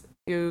sometimes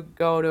you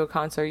go to a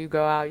concert, you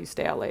go out, you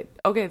stay out late.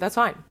 Okay, that's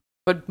fine.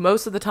 But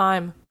most of the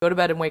time, go to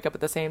bed and wake up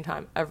at the same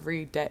time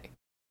every day.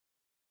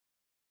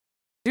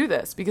 Do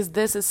this because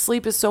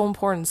sleep is so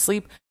important.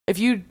 Sleep, if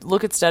you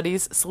look at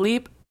studies,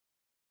 sleep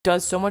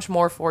does so much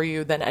more for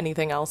you than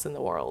anything else in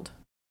the world.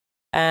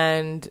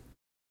 And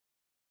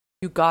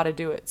you got to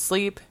do it.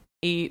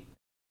 Eat,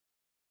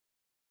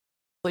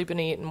 sleep and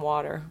eat and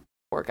water,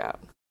 workout.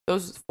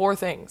 Those 4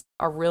 things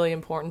are really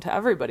important to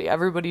everybody.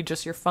 Everybody,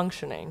 just you're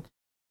functioning.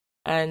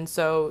 And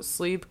so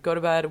sleep, go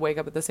to bed, wake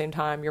up at the same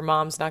time. Your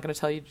mom's not going to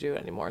tell you to do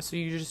it anymore. So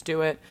you just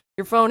do it.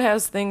 Your phone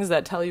has things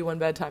that tell you when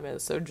bedtime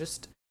is. So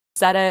just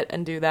set it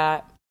and do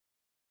that.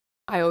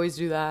 I always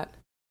do that.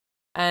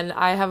 And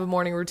I have a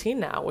morning routine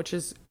now, which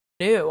is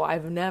new.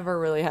 I've never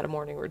really had a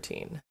morning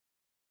routine.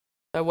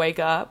 So I wake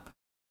up,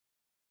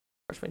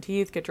 brush my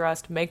teeth, get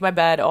dressed, make my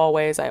bed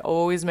always. I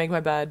always make my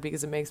bed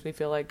because it makes me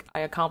feel like I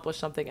accomplished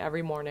something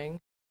every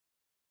morning.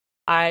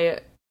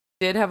 I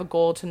did have a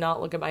goal to not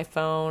look at my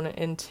phone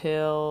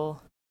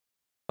until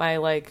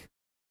my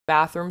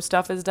bathroom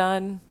stuff is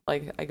done.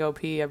 Like I go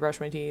pee, I brush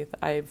my teeth,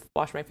 I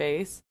wash my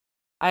face.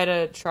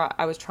 I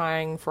was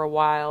trying for a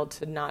while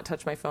to not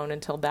touch my phone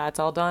until that's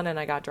all done and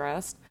I got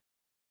dressed.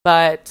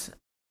 But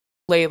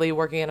lately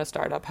working in a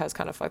startup has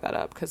kind of fucked that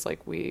up because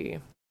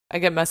I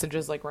get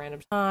messages random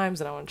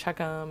times and I want to check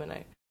them,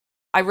 and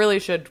I really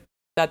should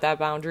set that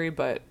boundary,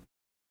 but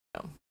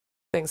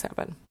things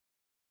happen.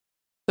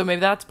 So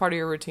maybe that's part of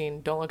your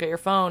routine. Don't look at your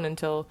phone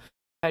until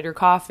you had your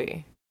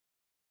coffee.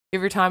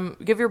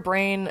 Give your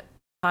brain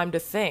time to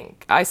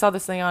think. I saw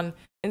this thing on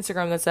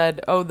Instagram that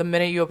said, oh, the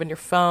minute you open your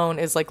phone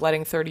is like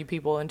letting 30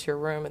 people into your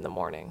room in the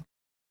morning.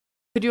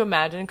 Could you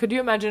imagine? Could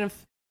you imagine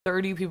if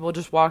 30 people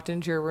just walked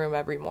into your room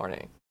every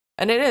morning?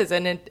 And it is,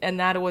 and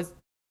that was,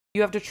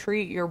 you have to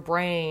treat your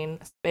brain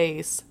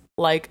space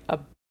like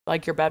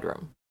your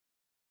bedroom,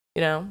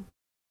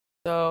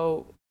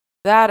 So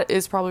that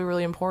is probably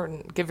really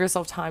important. Give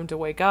yourself time to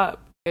wake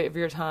up. Give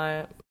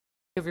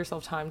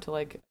yourself time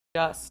to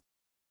adjust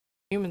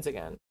humans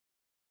again.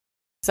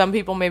 Some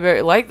people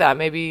maybe like that.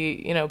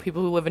 Maybe,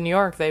 people who live in New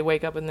York, they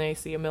wake up and they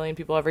see 1 million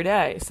people every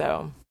day.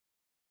 So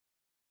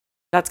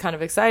that's kind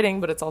of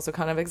exciting, but it's also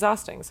kind of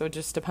exhausting. So it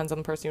just depends on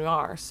the person you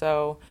are.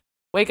 So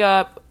wake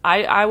up.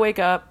 I wake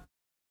up.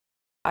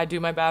 I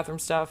do my bathroom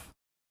stuff.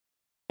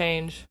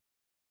 Change.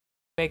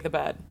 Make the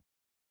bed.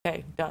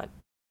 Okay, done.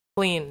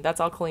 Clean.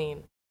 That's all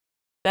clean.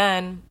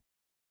 Then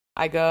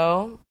I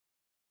go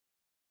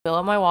fill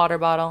up my water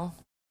bottle,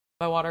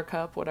 my water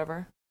cup,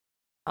 whatever.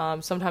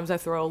 Sometimes I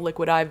throw a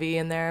liquid IV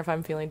in there if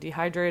I'm feeling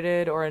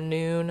dehydrated, or a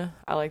Noon.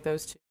 I like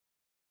those too.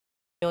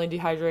 Feeling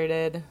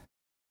dehydrated.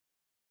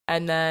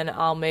 And then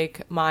I'll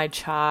make my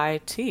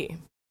chai tea.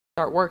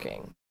 Start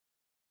working.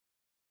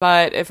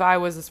 But if I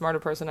was a smarter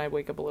person, I'd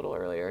wake up a little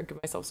earlier,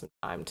 give myself some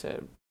time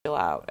to chill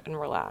out and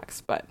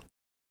relax, but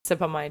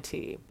sip on my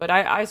tea. But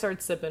I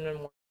started sipping and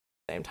working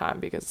at the same time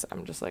because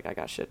I'm just I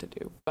got shit to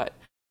do. But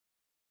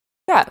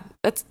yeah,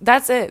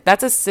 that's it.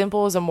 That's as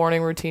simple as a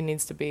morning routine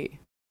needs to be.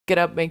 Get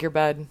up, make your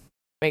bed,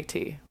 make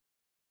tea.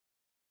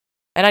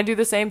 And I do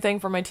the same thing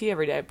for my tea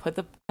every day. Put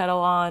the kettle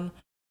on,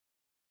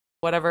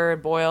 whatever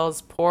it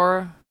boils,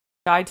 pour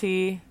chai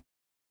tea.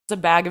 It's a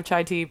bag of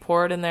chai tea,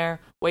 pour it in there,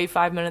 wait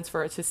 5 minutes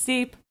for it to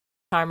steep,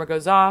 timer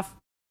goes off,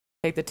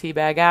 take the tea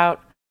bag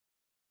out,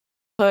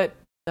 put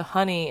the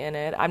honey in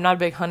it. I'm not a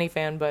big honey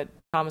fan, but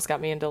Thomas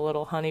got me into a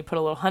little honey. Put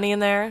a little honey in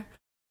there,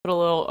 put a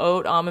little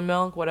oat, almond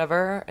milk,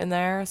 whatever in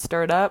there,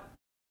 stir it up,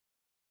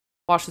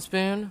 wash the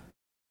spoon,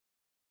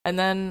 and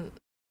then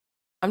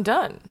I'm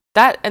done.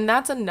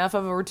 That's enough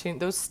of a routine.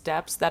 Those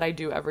steps that I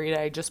do every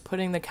day, just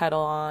putting the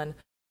kettle on,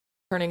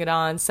 turning it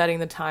on, setting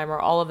the timer,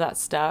 all of that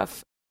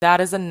stuff, that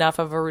is enough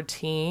of a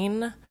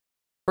routine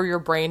for your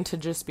brain to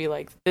just be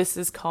like, this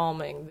is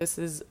calming.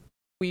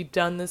 We've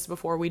done this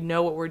before. We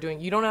know what we're doing.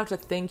 You don't have to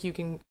think, you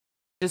can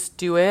just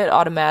do it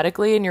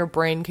automatically, and your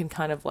brain can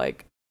kind of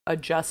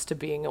adjust to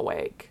being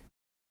awake.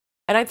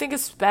 And I think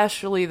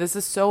especially this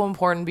is so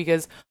important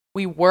because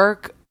we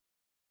work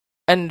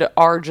and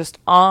are just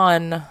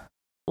online,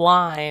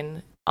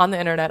 on the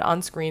internet,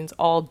 on screens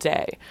all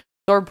day.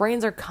 So our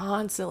brains are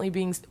constantly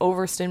being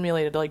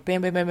overstimulated,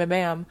 bam, bam, bam, bam,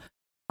 bam,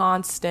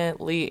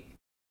 constantly.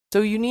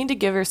 So you need to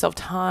give yourself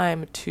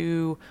time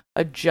to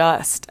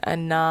adjust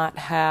and not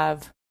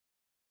have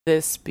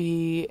this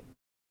be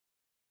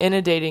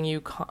inundating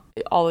you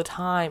all the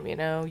time,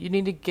 You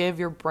need to give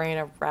your brain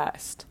a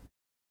rest.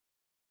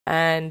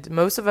 And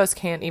most of us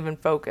can't even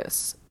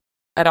focus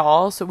at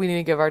all, so we need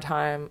to give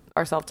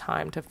ourselves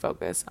time to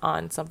focus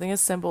on something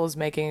as simple as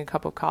making a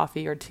cup of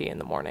coffee or tea in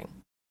the morning.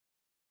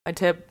 My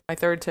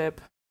third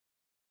tip,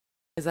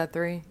 is that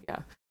 3? Yeah.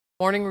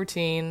 Morning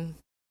routine.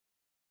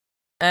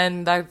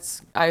 And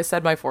I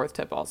said my 4th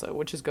tip also,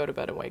 which is go to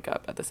bed and wake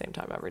up at the same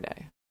time every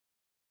day.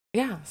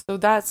 Yeah, so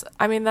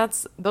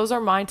those are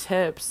my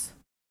tips.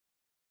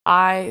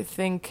 I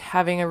think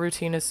having a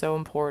routine is so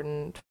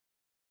important.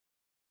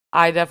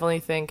 I definitely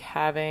think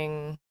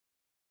finding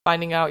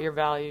out your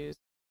values,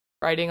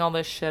 writing all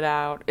this shit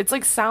out. It's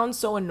sounds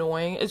so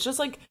annoying. It's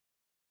just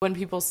when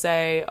people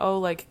say,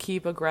 oh,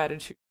 keep a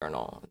gratitude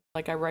journal.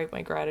 I write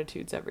my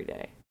gratitudes every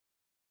day.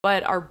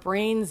 But our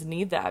brains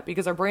need that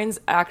because our brains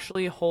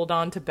actually hold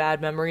on to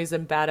bad memories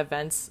and bad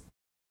events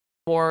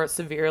more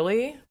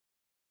severely.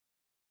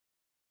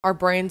 our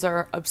brains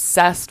are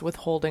obsessed with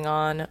holding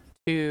on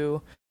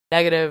to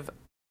negative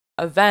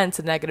events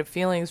and negative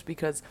feelings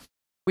because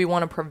we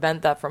want to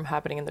prevent that from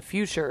happening in the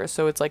future.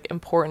 So it's like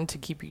important to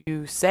keep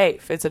you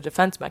safe. It's a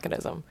defense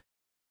mechanism.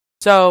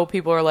 So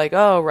people are like,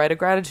 oh, write a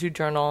gratitude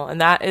journal. And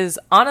that is,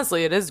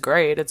 honestly, it is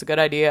great. It's a good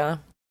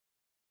idea.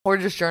 Or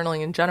just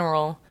journaling in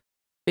general,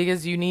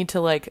 because you need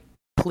to like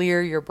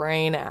clear your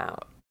brain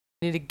out.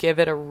 You need to give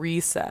it a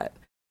reset.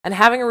 And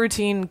having a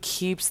routine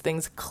keeps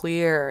things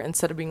clear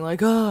instead of being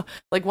like, oh,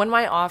 like when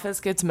my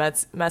office gets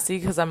messy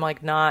because I'm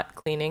like not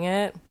cleaning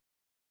it,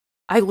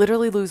 I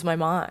literally lose my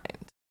mind.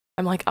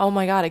 I'm like, oh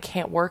my God, I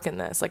can't work in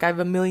this. Like I have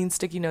a million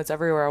sticky notes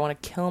everywhere. I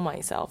want to kill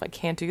myself. I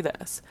can't do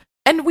this.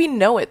 And we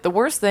know it. The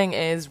worst thing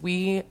is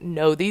we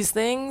know these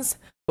things,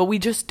 but we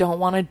just don't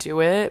want to do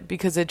it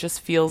because it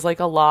just feels like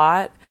a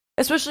lot,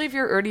 especially if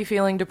you're already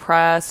feeling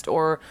depressed.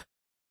 Or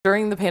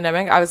during the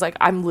pandemic, I was like,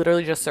 I'm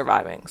literally just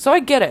surviving. So I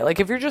get it. Like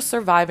if you're just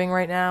surviving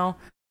right now,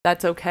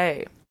 that's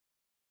okay.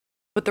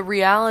 But the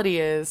reality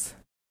is,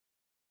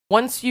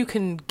 once you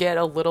can get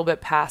a little bit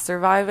past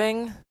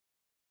surviving,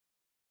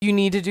 you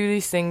need to do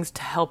these things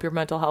to help your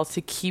mental health,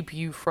 to keep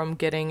you from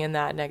getting in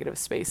that negative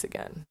space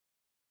again.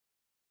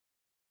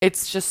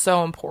 It's just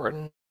so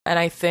important. And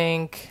I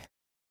think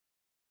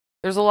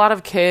there's a lot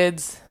of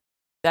kids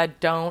that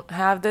don't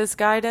have this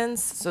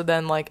guidance. So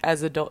then like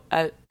as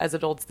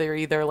adults, they're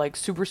either like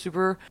super,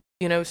 super,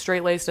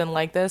 straight-laced and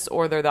like this,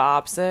 or they're the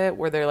opposite,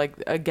 where they're like,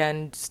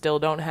 again, still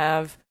don't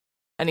have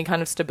any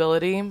kind of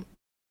stability.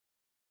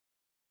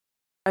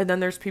 And then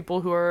there's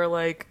people who are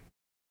like,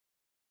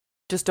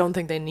 just don't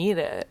think they need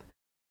it.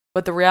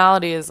 But the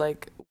reality is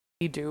like,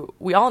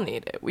 we all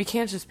need it. We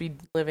can't just be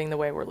living the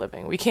way we're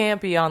living. We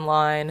can't be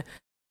online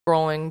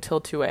scrolling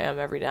till 2 a.m.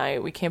 every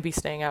night. We can't be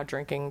staying out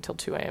drinking till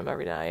 2 a.m.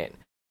 every night,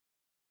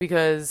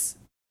 because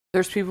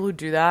there's people who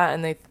do that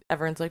and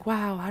everyone's like,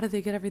 wow, how did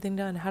they get everything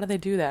done? How do they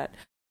do that?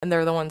 And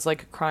they're the ones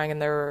like crying in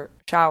their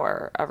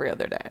shower every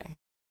other day.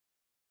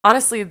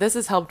 Honestly, this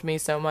has helped me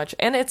so much.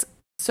 And it's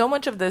so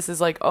much of this is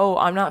like, oh,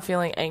 I'm not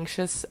feeling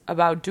anxious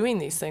about doing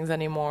these things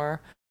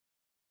anymore,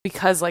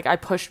 because like I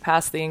pushed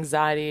past the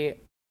anxiety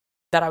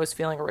that I was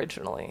feeling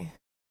originally.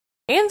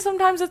 And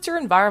sometimes it's your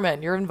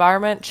environment. Your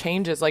environment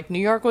changes. Like New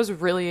York was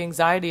really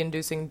anxiety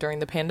inducing during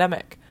the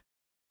pandemic.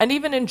 And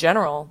even in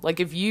general, like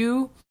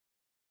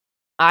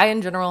I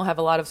in general have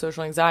a lot of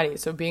social anxiety.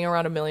 So being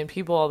around a million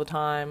people all the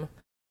time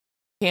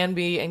can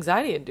be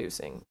anxiety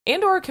inducing,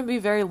 and or it can be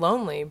very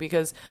lonely,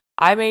 because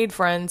I made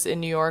friends in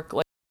New York,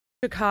 like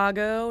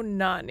Chicago,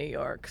 not New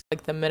York.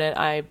 Like the minute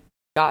I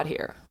got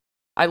here,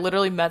 I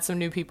literally met some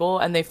new people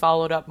and they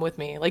followed up with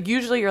me. Like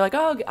usually you're like,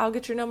 oh, I'll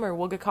get your number,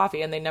 we'll get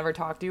coffee, and they never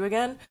talk to you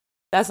again.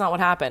 That's not what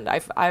happened.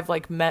 I've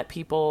like met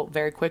people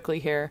very quickly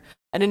here.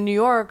 And in New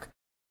York,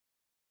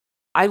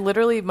 I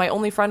literally, my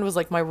only friend was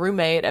like my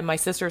roommate and my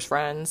sister's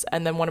friends,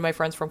 and then one of my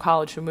friends from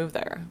college who moved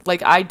there.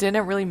 Like I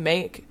didn't really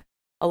make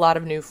a lot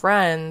of new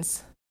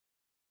friends.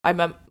 I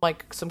met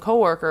like some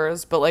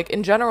coworkers, but like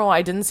in general,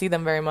 I didn't see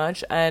them very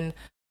much, and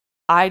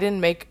I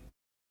didn't make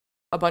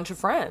a bunch of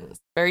friends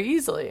very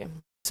easily.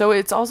 So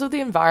it's also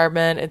the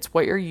environment, it's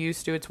what you're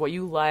used to, it's what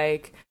you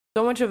like.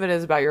 So much of it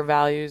is about your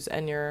values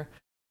and your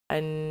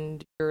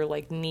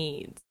like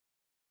needs.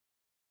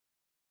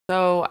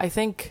 So I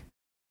think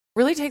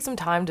really take some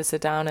time to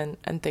sit down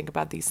and think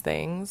about these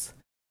things.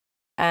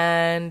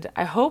 And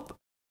I hope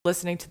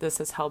listening to this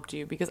has helped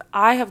you, because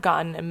I have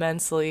gotten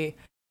immensely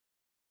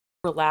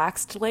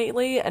relaxed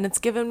lately, and it's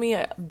given me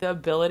the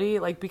ability,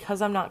 like,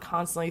 because I'm not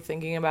constantly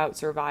thinking about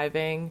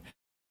surviving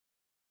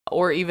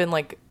or even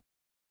like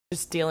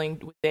just dealing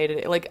with day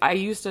to day. Like I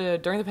used to,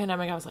 during the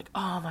pandemic, I was like,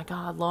 oh my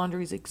God,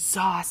 laundry's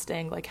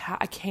exhausting. Like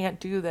I can't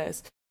do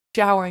this.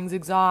 Showering's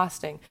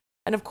exhausting.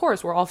 And of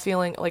course, we're all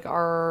feeling like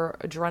our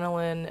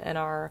adrenaline and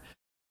our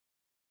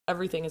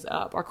everything is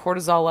up. Our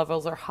cortisol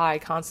levels are high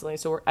constantly.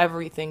 So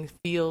everything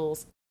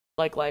feels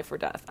like life or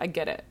death. I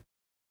get it.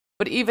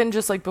 But even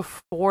just like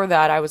before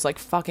that, I was like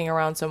fucking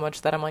around so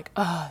much that I'm like,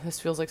 oh, this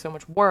feels like so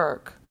much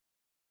work.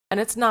 And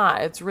it's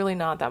not. It's really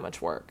not that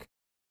much work.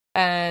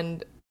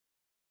 And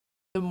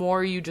the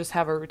more you just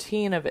have a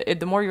routine of it,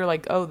 the more you're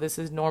like, oh, this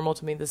is normal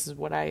to me. This is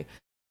what I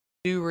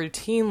do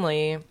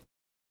routinely.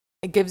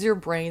 It gives your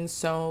brain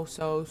so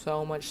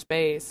much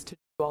space to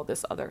do all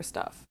this other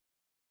stuff.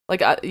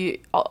 Like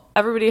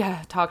everybody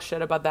talks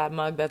shit about that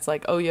mug that's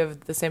like, oh, you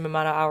have the same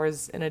amount of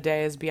hours in a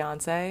day as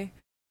Beyonce.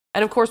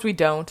 And of course we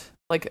don't.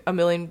 Like a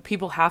million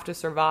people have to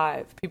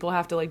survive. People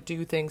have to like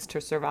do things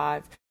to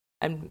survive.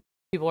 And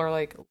people are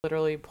like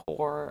literally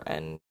poor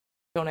and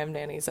don't have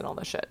nannies and all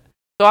this shit.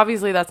 So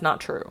obviously that's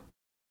not true.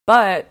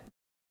 But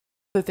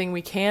the thing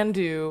we can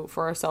do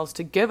for ourselves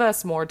to give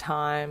us more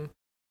time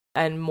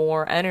and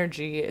more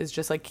energy is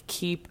just like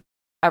keep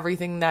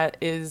everything that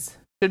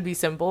should be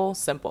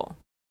simple.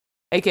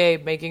 AKA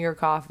making your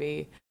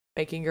coffee,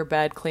 making your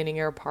bed, cleaning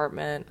your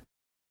apartment,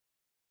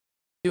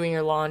 doing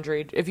your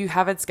laundry. If you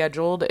have it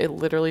scheduled, it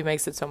literally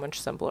makes it so much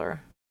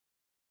simpler.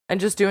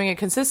 And just doing it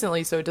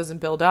consistently so it doesn't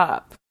build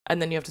up.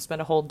 And then you have to spend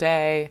a whole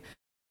day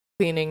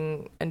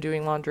cleaning and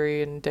doing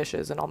laundry and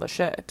dishes and all the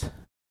shit.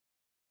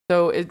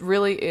 So it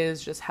really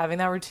is just having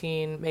that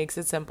routine makes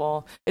it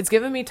simple. It's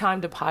given me time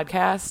to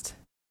podcast.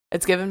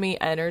 It's given me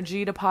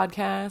energy to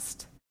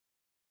podcast.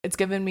 It's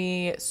given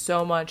me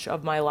so much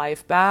of my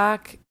life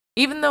back.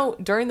 Even though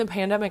during the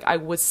pandemic, I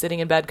was sitting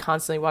in bed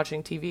constantly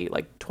watching TV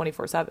like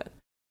 24/7.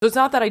 So it's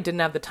not that I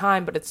didn't have the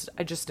time, but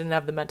I just didn't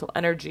have the mental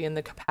energy and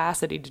the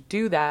capacity to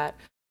do that.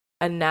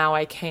 And now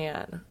I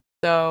can.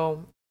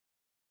 So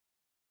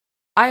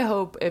I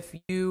hope if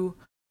you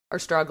are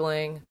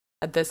struggling,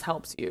 that this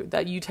helps you,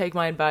 that you take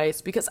my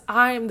advice, because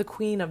I am the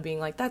queen of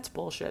being like, that's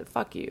bullshit.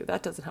 Fuck you.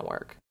 That doesn't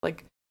work.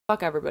 Like,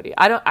 fuck everybody.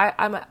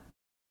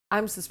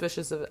 I'm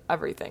suspicious of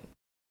everything.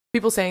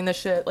 People saying this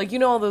shit, like,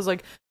 all those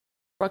like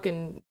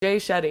fucking Jay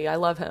Shetty. I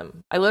love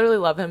him. I literally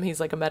love him.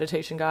 He's like a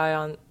meditation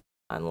guy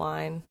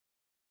online.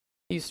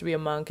 He used to be a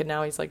monk and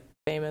now he's like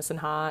famous and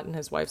hot and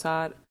his wife's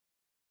hot.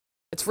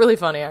 It's really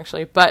funny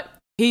actually, but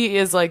he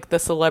is like the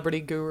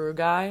celebrity guru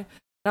guy.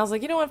 And I was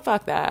like, you know what?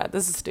 Fuck that.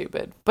 This is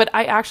stupid. But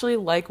I actually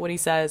like what he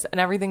says and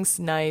everything's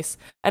nice.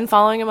 And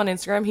following him on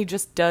Instagram, he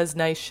just does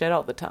nice shit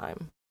all the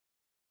time.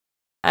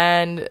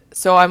 And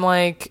so I'm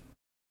like,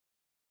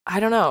 I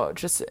don't know,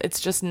 it's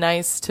just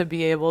nice to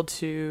be able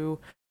to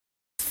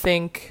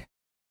think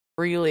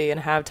freely and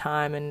have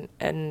time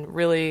and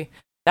really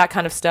that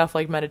kind of stuff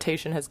like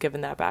meditation has given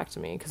that back to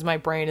me because my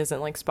brain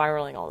isn't like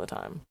spiraling all the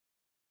time.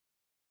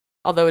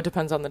 Although it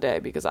depends on the day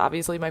because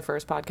obviously my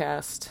first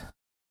podcast,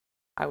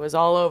 I was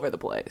all over the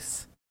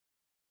place.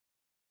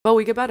 But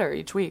we get better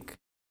each week.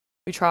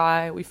 We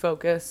try, we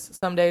focus.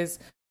 Some days,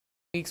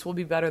 weeks will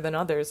be better than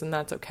others and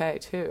that's okay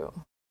too.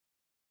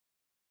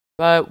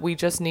 But we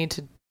just need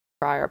to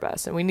try our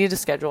best and we need to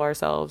schedule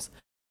ourselves.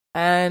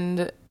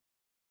 And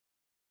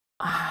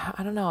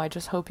I don't know, I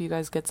just hope you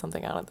guys get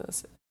something out of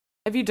this.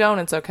 If you don't,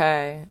 it's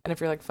okay. And if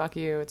you're like, fuck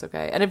you, it's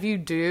okay. And if you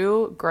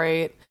do,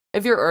 great.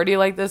 If you're already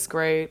like this,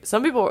 great.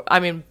 Some people,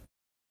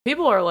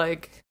 people are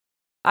like,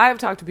 I have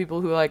talked to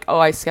people who are like, oh,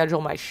 I schedule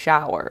my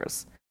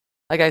showers.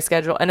 Like I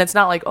schedule, and it's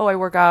not like, oh, I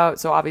work out,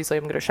 so obviously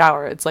I'm going to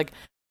shower. It's like,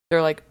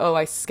 they're like, oh,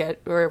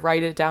 or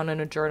write it down in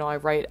a journal. I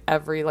write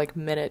every like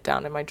minute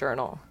down in my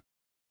journal.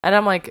 And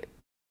I'm like,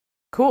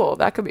 cool,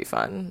 that could be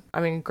fun.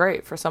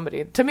 Great for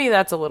somebody. To me,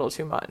 that's a little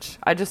too much.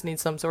 I just need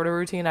some sort of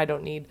routine. I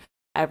don't need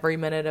every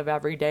minute of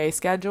every day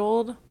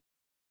scheduled.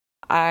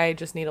 I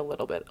just need a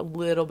little bit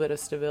of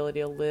stability,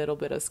 a little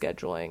bit of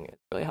scheduling.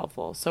 It's really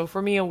helpful. So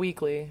for me, a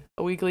weekly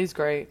is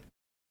great.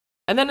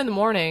 And then in the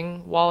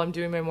morning, while I'm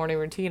doing my morning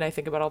routine, I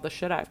think about all the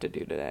shit I have to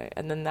do today.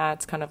 And then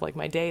that's kind of like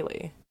my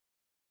daily.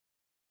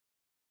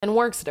 And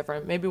work's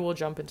different. Maybe we'll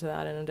jump into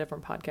that in a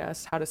different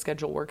podcast, how to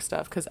schedule work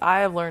stuff. Because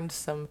I have learned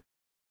some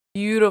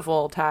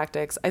beautiful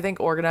tactics. I think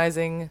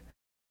organizing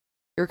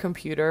your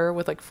computer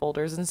with like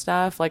folders and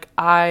stuff, like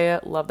I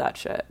love that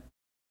shit.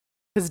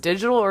 Because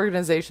digital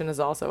organization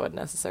is also a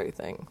necessary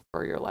thing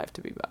for your life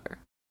to be better.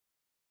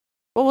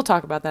 But we'll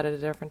talk about that at a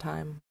different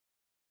time.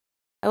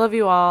 I love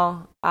you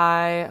all.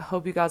 I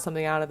hope you got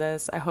something out of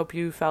this. I hope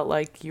you felt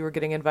like you were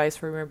getting advice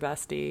from your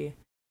bestie.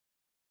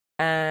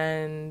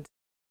 And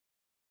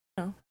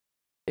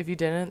if you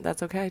didn't,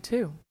 that's okay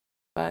too.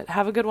 But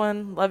have a good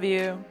one. Love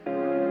you.